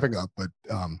know we're wrapping up, but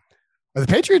are the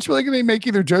Patriots really going to make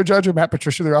either Joe Judge or Matt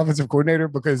Patricia their offensive coordinator?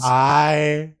 Because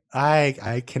I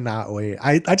cannot wait.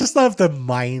 I just love the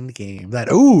mind game that,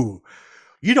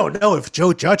 you don't know if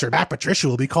Joe Judge or Matt Patricia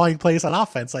will be calling plays on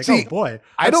offense. Like, oh boy,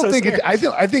 I think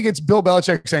it's Bill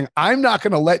Belichick saying, I'm not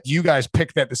going to let you guys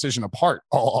pick that decision apart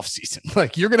all offseason.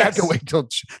 Like, you're going to have to wait till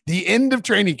the end of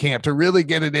training camp to really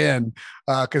get it in.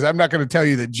 Cause I'm not going to tell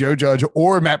you that Joe Judge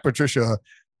or Matt Patricia,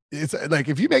 it's like,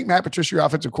 if you make Matt Patricia your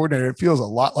offensive coordinator, it feels a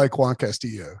lot like Juan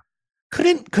Castillo.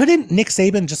 Couldn't Nick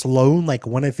Saban just loan like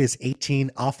one of his 18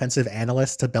 offensive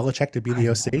analysts to Belichick to be the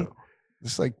OC?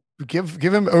 It's like, give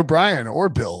him O'Brien or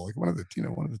Bill, like one of the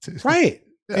two. Right.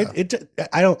 Yeah.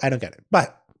 I don't get it,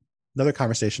 but another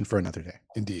conversation for another day.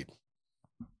 Indeed.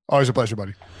 Always a pleasure,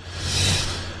 buddy.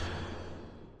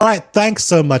 All right. Thanks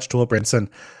so much to Will Brinson.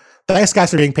 Thanks guys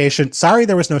for being patient. Sorry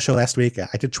there was no show last week.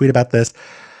 I did tweet about this.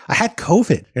 I had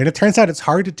COVID, and it turns out it's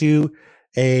hard to do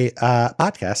a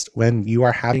podcast when you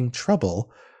are having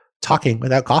trouble talking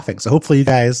without coughing. So hopefully you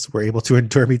guys were able to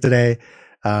endure me today.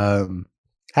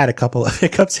 Had a couple of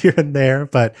hiccups here and there,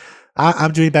 but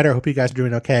I'm doing better. Hope you guys are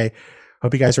doing okay.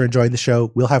 Hope you guys are enjoying the show.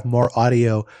 We'll have more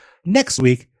audio next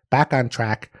week, back on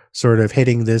track, sort of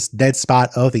hitting this dead spot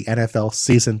of the NFL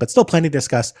season, but still plenty to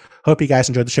discuss. Hope you guys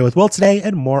enjoyed the show with Will today,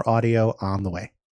 and more audio on the way.